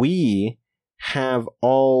that we have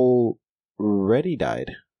already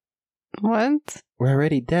died. What? We're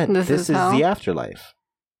already dead. This is the afterlife.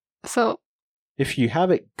 So, if you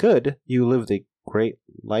have it good, you lived a great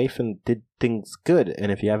life and did things good.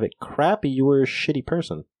 And if you have it crappy, you were a shitty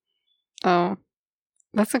person. Oh.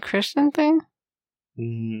 That's a Christian thing?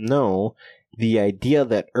 No. The idea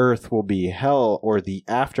that Earth will be hell or the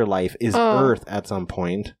afterlife is Earth at some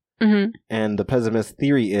point. Mm-hmm. And the pessimist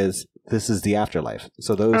theory is this is the afterlife.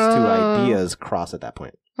 So those two ideas cross at that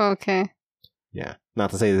point. Okay. Yeah. Not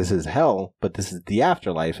to say this is hell, but this is the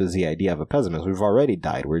afterlife is the idea of a pessimist. We've already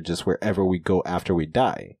died. We're just wherever we go after we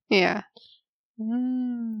die. Yeah.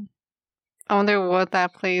 I wonder what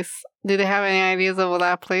that place... Do they have any ideas of what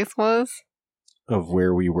that place was? Of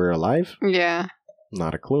where we were alive? Yeah.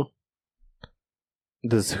 Not a clue.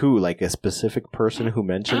 Does who? Like a specific person who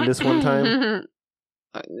mentioned this one time?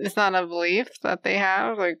 It's not a belief that they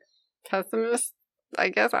have, like pessimists, I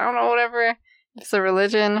guess. I don't know, whatever. It's a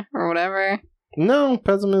religion or whatever. No,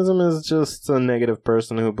 pessimism is just a negative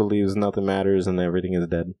person who believes nothing matters and everything is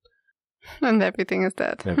dead. And everything is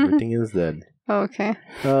dead. Everything is dead. Okay.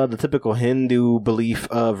 The typical Hindu belief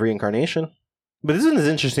of reincarnation. But this one is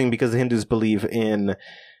interesting because the Hindus believe in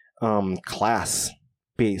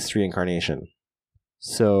class-based reincarnation.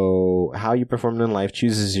 So, how you perform in life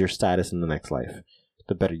chooses your status in the next life.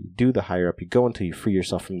 The better you do, the higher up you go until you free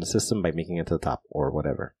yourself from the system by making it to the top or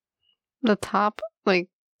whatever. The top? Like,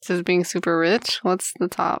 just being super rich? What's the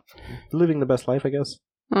top? Living the best life, I guess.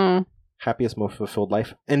 Oh. Happiest, most fulfilled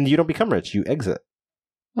life. And you don't become rich, you exit.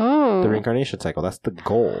 Oh. The reincarnation cycle, that's the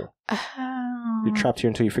goal. Oh. You're trapped here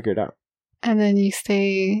until you figure it out. And then you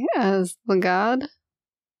stay as the god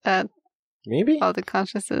that maybe all the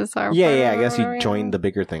consciousness are. Yeah, I guess you joined the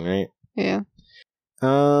bigger thing, right? Yeah.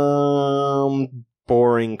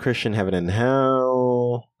 Boring Christian heaven and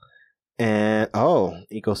hell. And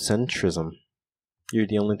egocentrism. You're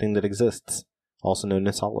the only thing that exists. Also known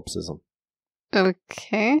as solipsism.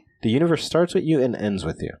 Okay. The universe starts with you and ends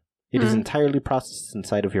with you. It is entirely processed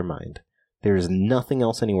inside of your mind. There is nothing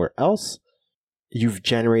else anywhere else. You've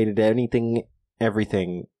generated anything,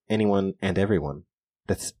 everything, anyone, and everyone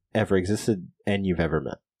that's ever existed and you've ever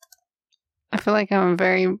met. I feel like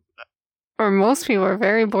most people are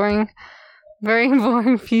very boring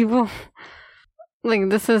people. Like,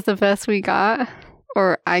 this is the best we got,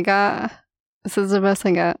 or I got. This is the best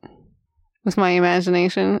I got. With my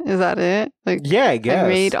imagination. Is that it? Like, yeah, I guess. I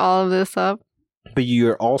made all of this up. But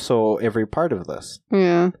you're also every part of this.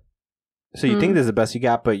 Yeah. So you think this is the best you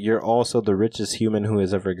got, but you're also the richest human who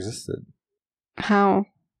has ever existed. How?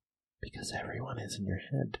 Because everyone is in your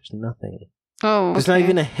head. There's nothing. Oh, okay. There's not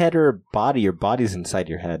even a head or a body. Your body's inside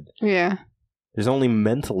your head. Yeah. There's only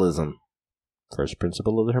mentalism. First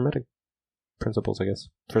principle of the Hermetic principles, I guess.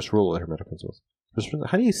 First rule of the Hermetic principles.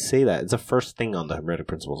 How do you say that? It's the first thing on the Hermetic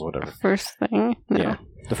principles, whatever. First thing? No. Yeah,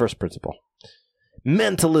 the first principle.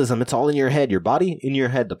 Mentalism. It's all in your head. Your body in your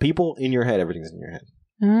head. The people in your head. Everything's in your head.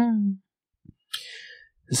 Mm.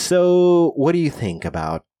 So, what do you think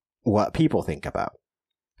about what people think about?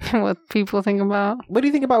 What people think about? What do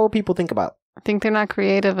you think about what people think about? I think they're not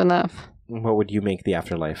creative enough. What would you make the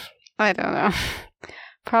afterlife? I don't know.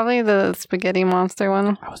 Probably the spaghetti monster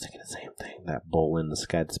one. I was thinking the same thing. That bowl in the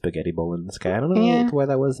sky, the spaghetti bowl in the sky. I don't know Yeah. why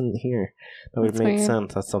that wasn't here. That would That's make weird.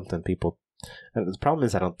 sense. That's something people... The problem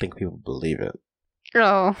is I don't think people believe it.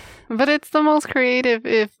 Oh, but it's the most creative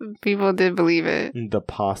if people did believe it. The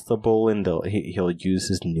pasta bowl, and he'll use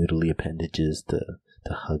his noodly appendages to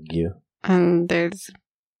hug you. And there's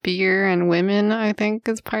beer and women, I think,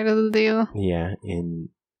 is part of the deal. Yeah, in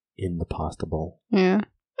the pasta bowl. Yeah.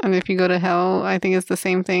 And if you go to hell, I think it's the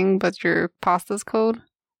same thing, but your pasta's cold.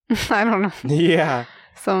 I don't know. Yeah.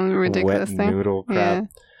 Some ridiculous Wet thing. noodle crap. Yeah.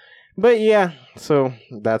 But yeah, so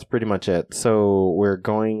that's pretty much it. So we're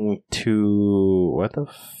going to... What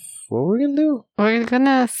were we going to do? We're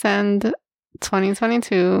gonna send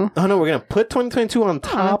 2022. Oh no, we're going to put 2022 on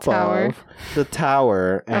top tower. of the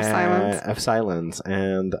tower Of silence. Of silence.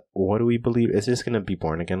 And what do we believe? It's just going to be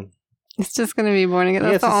born again. It's just gonna be born again. Yeah,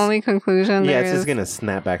 That's it's the just- only conclusion Yeah, there it's is. just going to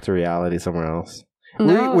snap back to reality somewhere else.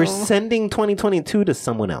 No. We're sending 2022 to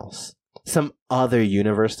someone else. Some other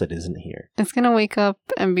universe that isn't here. It's gonna wake up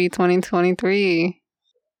and be 2023.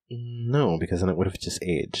 No, because then it would have just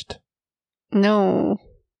aged. No.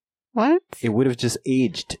 What? It would have just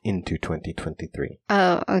aged into 2023.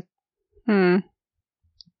 Oh,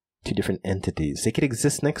 Two different entities. They could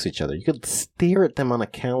exist next to each other. You could stare at them on a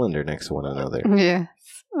calendar next to one another. Yes.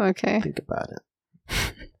 Okay. Think about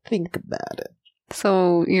it. Think about it.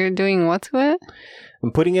 So you're doing what to it?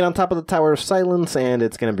 I'm putting it on top of the Tower of Silence, and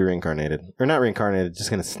it's going to be reincarnated. Or not reincarnated, just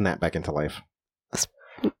going to snap back into life.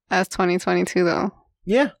 As 2022, though.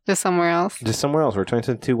 Yeah, Just somewhere else. just somewhere else where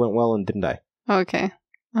 2022 went well and didn't die. Okay.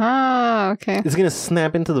 Ah, okay. It's going to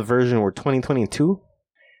snap into the version where 2022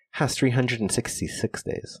 has 366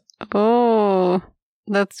 days. Oh,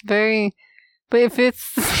 that's very. But if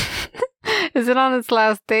it's. Is it on its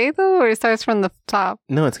last day, though, or it starts from the top?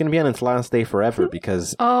 No, it's going to be on its last day forever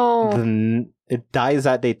because Oh. it dies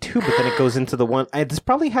that day too, but then it goes into the one. This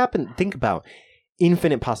probably happened. Think about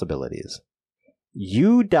infinite possibilities.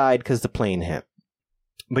 You died because the plane hit,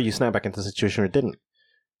 but you snap back into the situation where it didn't.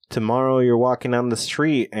 Tomorrow you're walking down the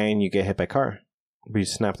street and you get hit by a car, but you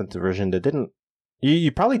snapped into the version that didn't.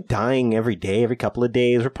 You're probably dying every day, every couple of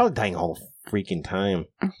days. We're probably dying all freaking time.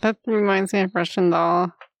 That reminds me of Russian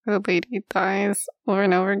Doll. The lady dies over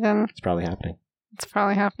and over again. It's probably happening. It's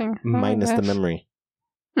probably happening. Oh, Minus the gosh. memory.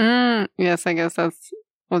 Yes, I guess that's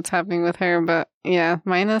what's happening with her. But yeah,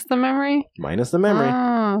 minus the memory. Minus the memory.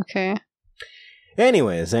 Oh, okay.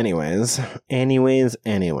 Anyways.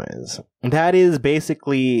 That is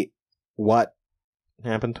basically what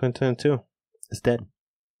happened 2022. It's dead.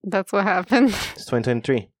 That's what happened. It's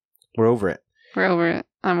 2023. We're over it. We're over it.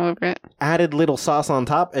 I'm over it. Added little sauce on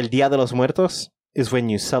top, El Día de los Muertos, is when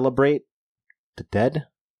you celebrate the dead,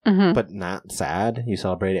 Mm-hmm. but not sad. You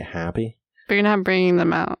celebrate it happy. But you're not bringing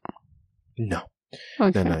them out. No.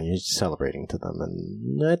 Okay. No, you're just celebrating to them.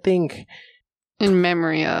 And I think In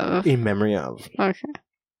memory of. in memory of. Okay.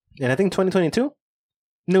 And I think 2022,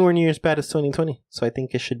 nowhere near as bad as 2020. So I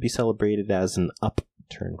think it should be celebrated as an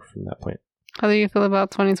upturn from that point. How do you feel about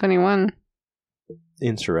 2021?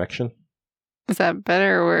 Insurrection. Is that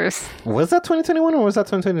better or worse? Was that 2021 or was that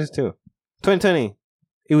 2022? 2020.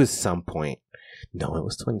 It was some point. No, it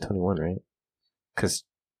was 2021, right? Because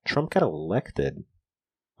Trump got elected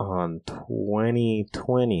on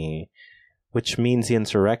 2020, which means the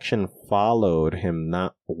insurrection followed him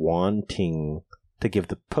not wanting to give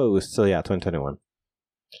the post. So yeah, 2021.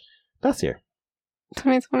 Last year.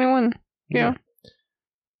 2021. Yeah.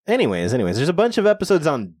 Anyways, there's a bunch of episodes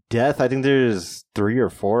on death. I think there's 3 or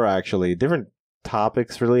 4 actually. Different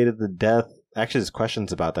topics related to death. Actually, there's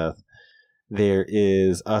questions about death. There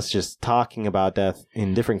is us just talking about death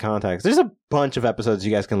in different contexts. There's a bunch of episodes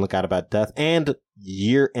you guys can look at about death and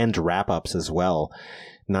year-end wrap-ups as well.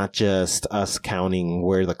 Not just us counting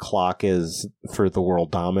where the clock is for the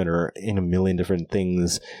worldometer in a million different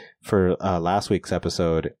things for last week's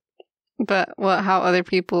episode. But how other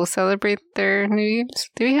people celebrate their New Year's?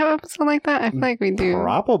 Do we have an episode like that? I feel like we do.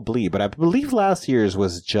 Probably, but I believe last year's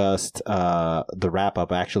was just the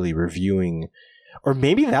wrap-up actually reviewing. Or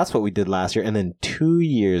maybe that's what we did last year. And then 2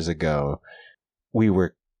 years ago, we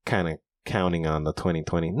were kind of counting on the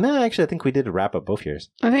 2020. No, actually, I think we did a wrap-up both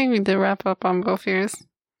years. I think we did wrap up on both years.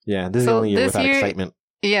 Yeah, this is So the only year this without year- excitement.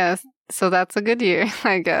 Yes. So that's a good year,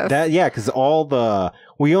 I guess. Because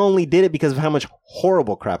we only did it because of how much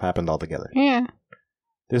horrible crap happened altogether. Yeah.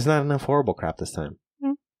 There's not enough horrible crap this time.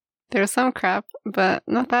 There's some crap, but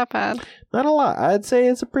not that bad. Not a lot. I'd say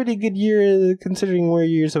it's a pretty good year considering where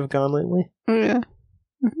years have gone lately. Yeah.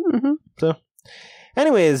 Mm-hmm. So,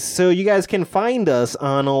 anyways, so you guys can find us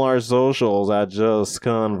on all our socials at Just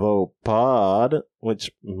Convo Pod,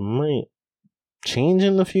 which might change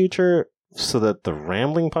in the future so that the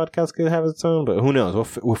Rambling Podcast could have its own, but who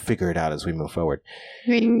knows? We'll figure it out as we move forward.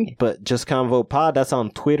 But Just Convo Pod, that's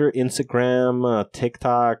on Twitter, Instagram,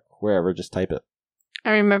 TikTok, wherever. Just type it.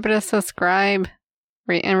 And remember to subscribe,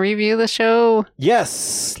 rate, and review the show.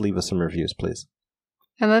 Yes! Leave us some reviews, please.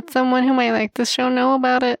 And let someone who might like the show know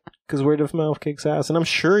about it. Because word of mouth kicks ass. And I'm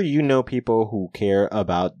sure you know people who care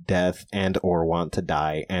about death and or want to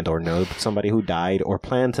die and or know somebody who died or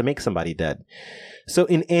plan to make somebody dead. So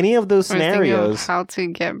in any of those scenarios... how to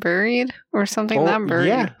get buried or something. Not buried,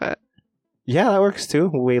 yeah. But... Yeah, that works too.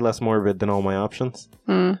 Way less morbid than all my options.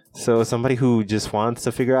 So somebody who just wants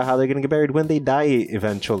to figure out how they're going to get buried when they die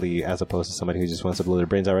eventually, as opposed to somebody who just wants to blow their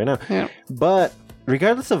brains out right now. Yeah. But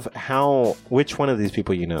regardless of which one of these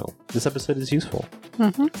people you know, this episode is useful.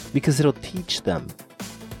 Because it'll teach them,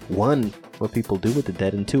 one, what people do with the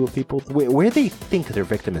dead, and two, where they think their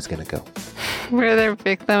victim is going to go. Where their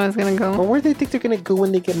victim is going to go. Or where they think they're going to go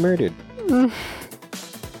when they get murdered.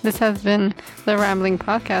 This has been the Rambling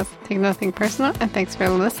Podcast. Take nothing personal, and thanks for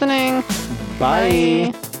listening.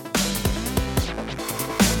 Bye.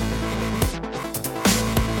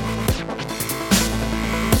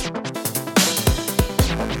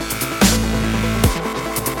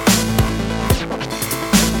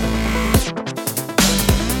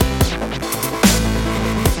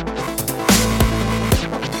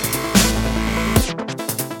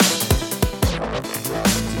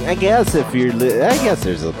 I guess if you're, I guess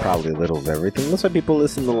there's probably a little of everything. That's why people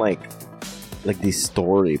listen to like these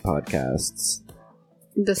story podcasts.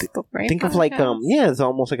 The story. Think of like yeah, it's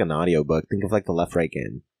almost like an audiobook. Think of like the Left Right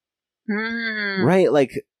game. Right?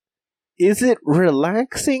 Like, is it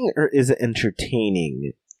relaxing or is it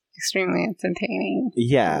entertaining? Extremely entertaining.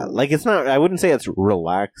 Yeah, like it's not. I wouldn't say it's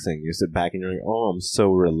relaxing. You sit back and you're like, oh, I'm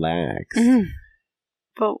so relaxed.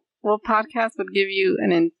 But what podcast would give you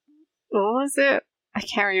what was it? I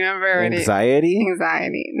can't remember. Anxiety?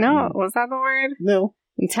 Anxiety. No, was that the word? No.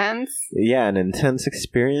 Intense? Yeah, an intense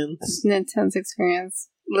experience. An intense experience.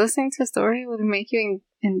 Listening to a story would make you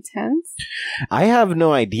intense? I have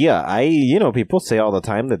no idea. People say all the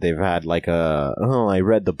time that they've had like I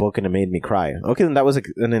read the book and it made me cry. Okay, then that was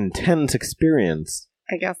an intense experience.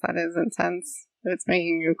 I guess that is intense. If it's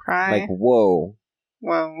making you cry. Like, whoa.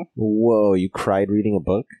 Whoa, you cried reading a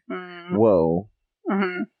book? Whoa.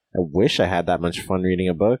 I wish I had that much fun reading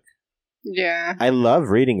a book. Yeah. I love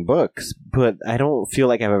reading books, but I don't feel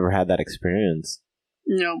like I've ever had that experience.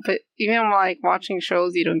 No, but even like watching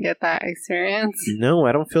shows, you don't get that experience. No,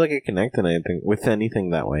 I don't feel like I connect with anything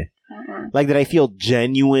that way. Like that I feel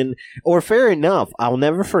genuine, or fair enough. I'll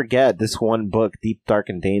never forget this one book, Deep, Dark,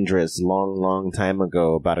 and Dangerous, long time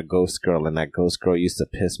ago, about a ghost girl, and that ghost girl used to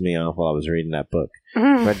piss me off while I was reading that book.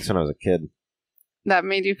 Right just when I was a kid. That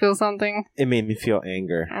made you feel something? It made me feel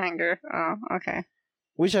anger. Anger. Oh, okay.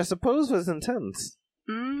 Which I suppose was intense.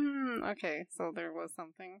 Okay, so there was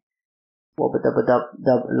something. Good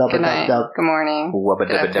night. Good morning.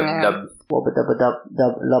 Good afternoon. Good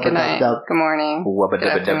night. Good morning. Good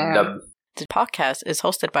afternoon. The podcast is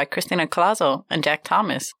hosted by Christina Colazo and Jack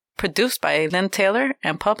Thomas. Produced by Lynn Taylor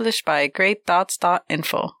and published by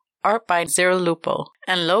GreatThoughts.info. Art by Zero Lupo.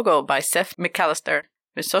 And logo by Seth McAllister.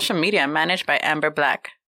 With social media managed by Amber Black.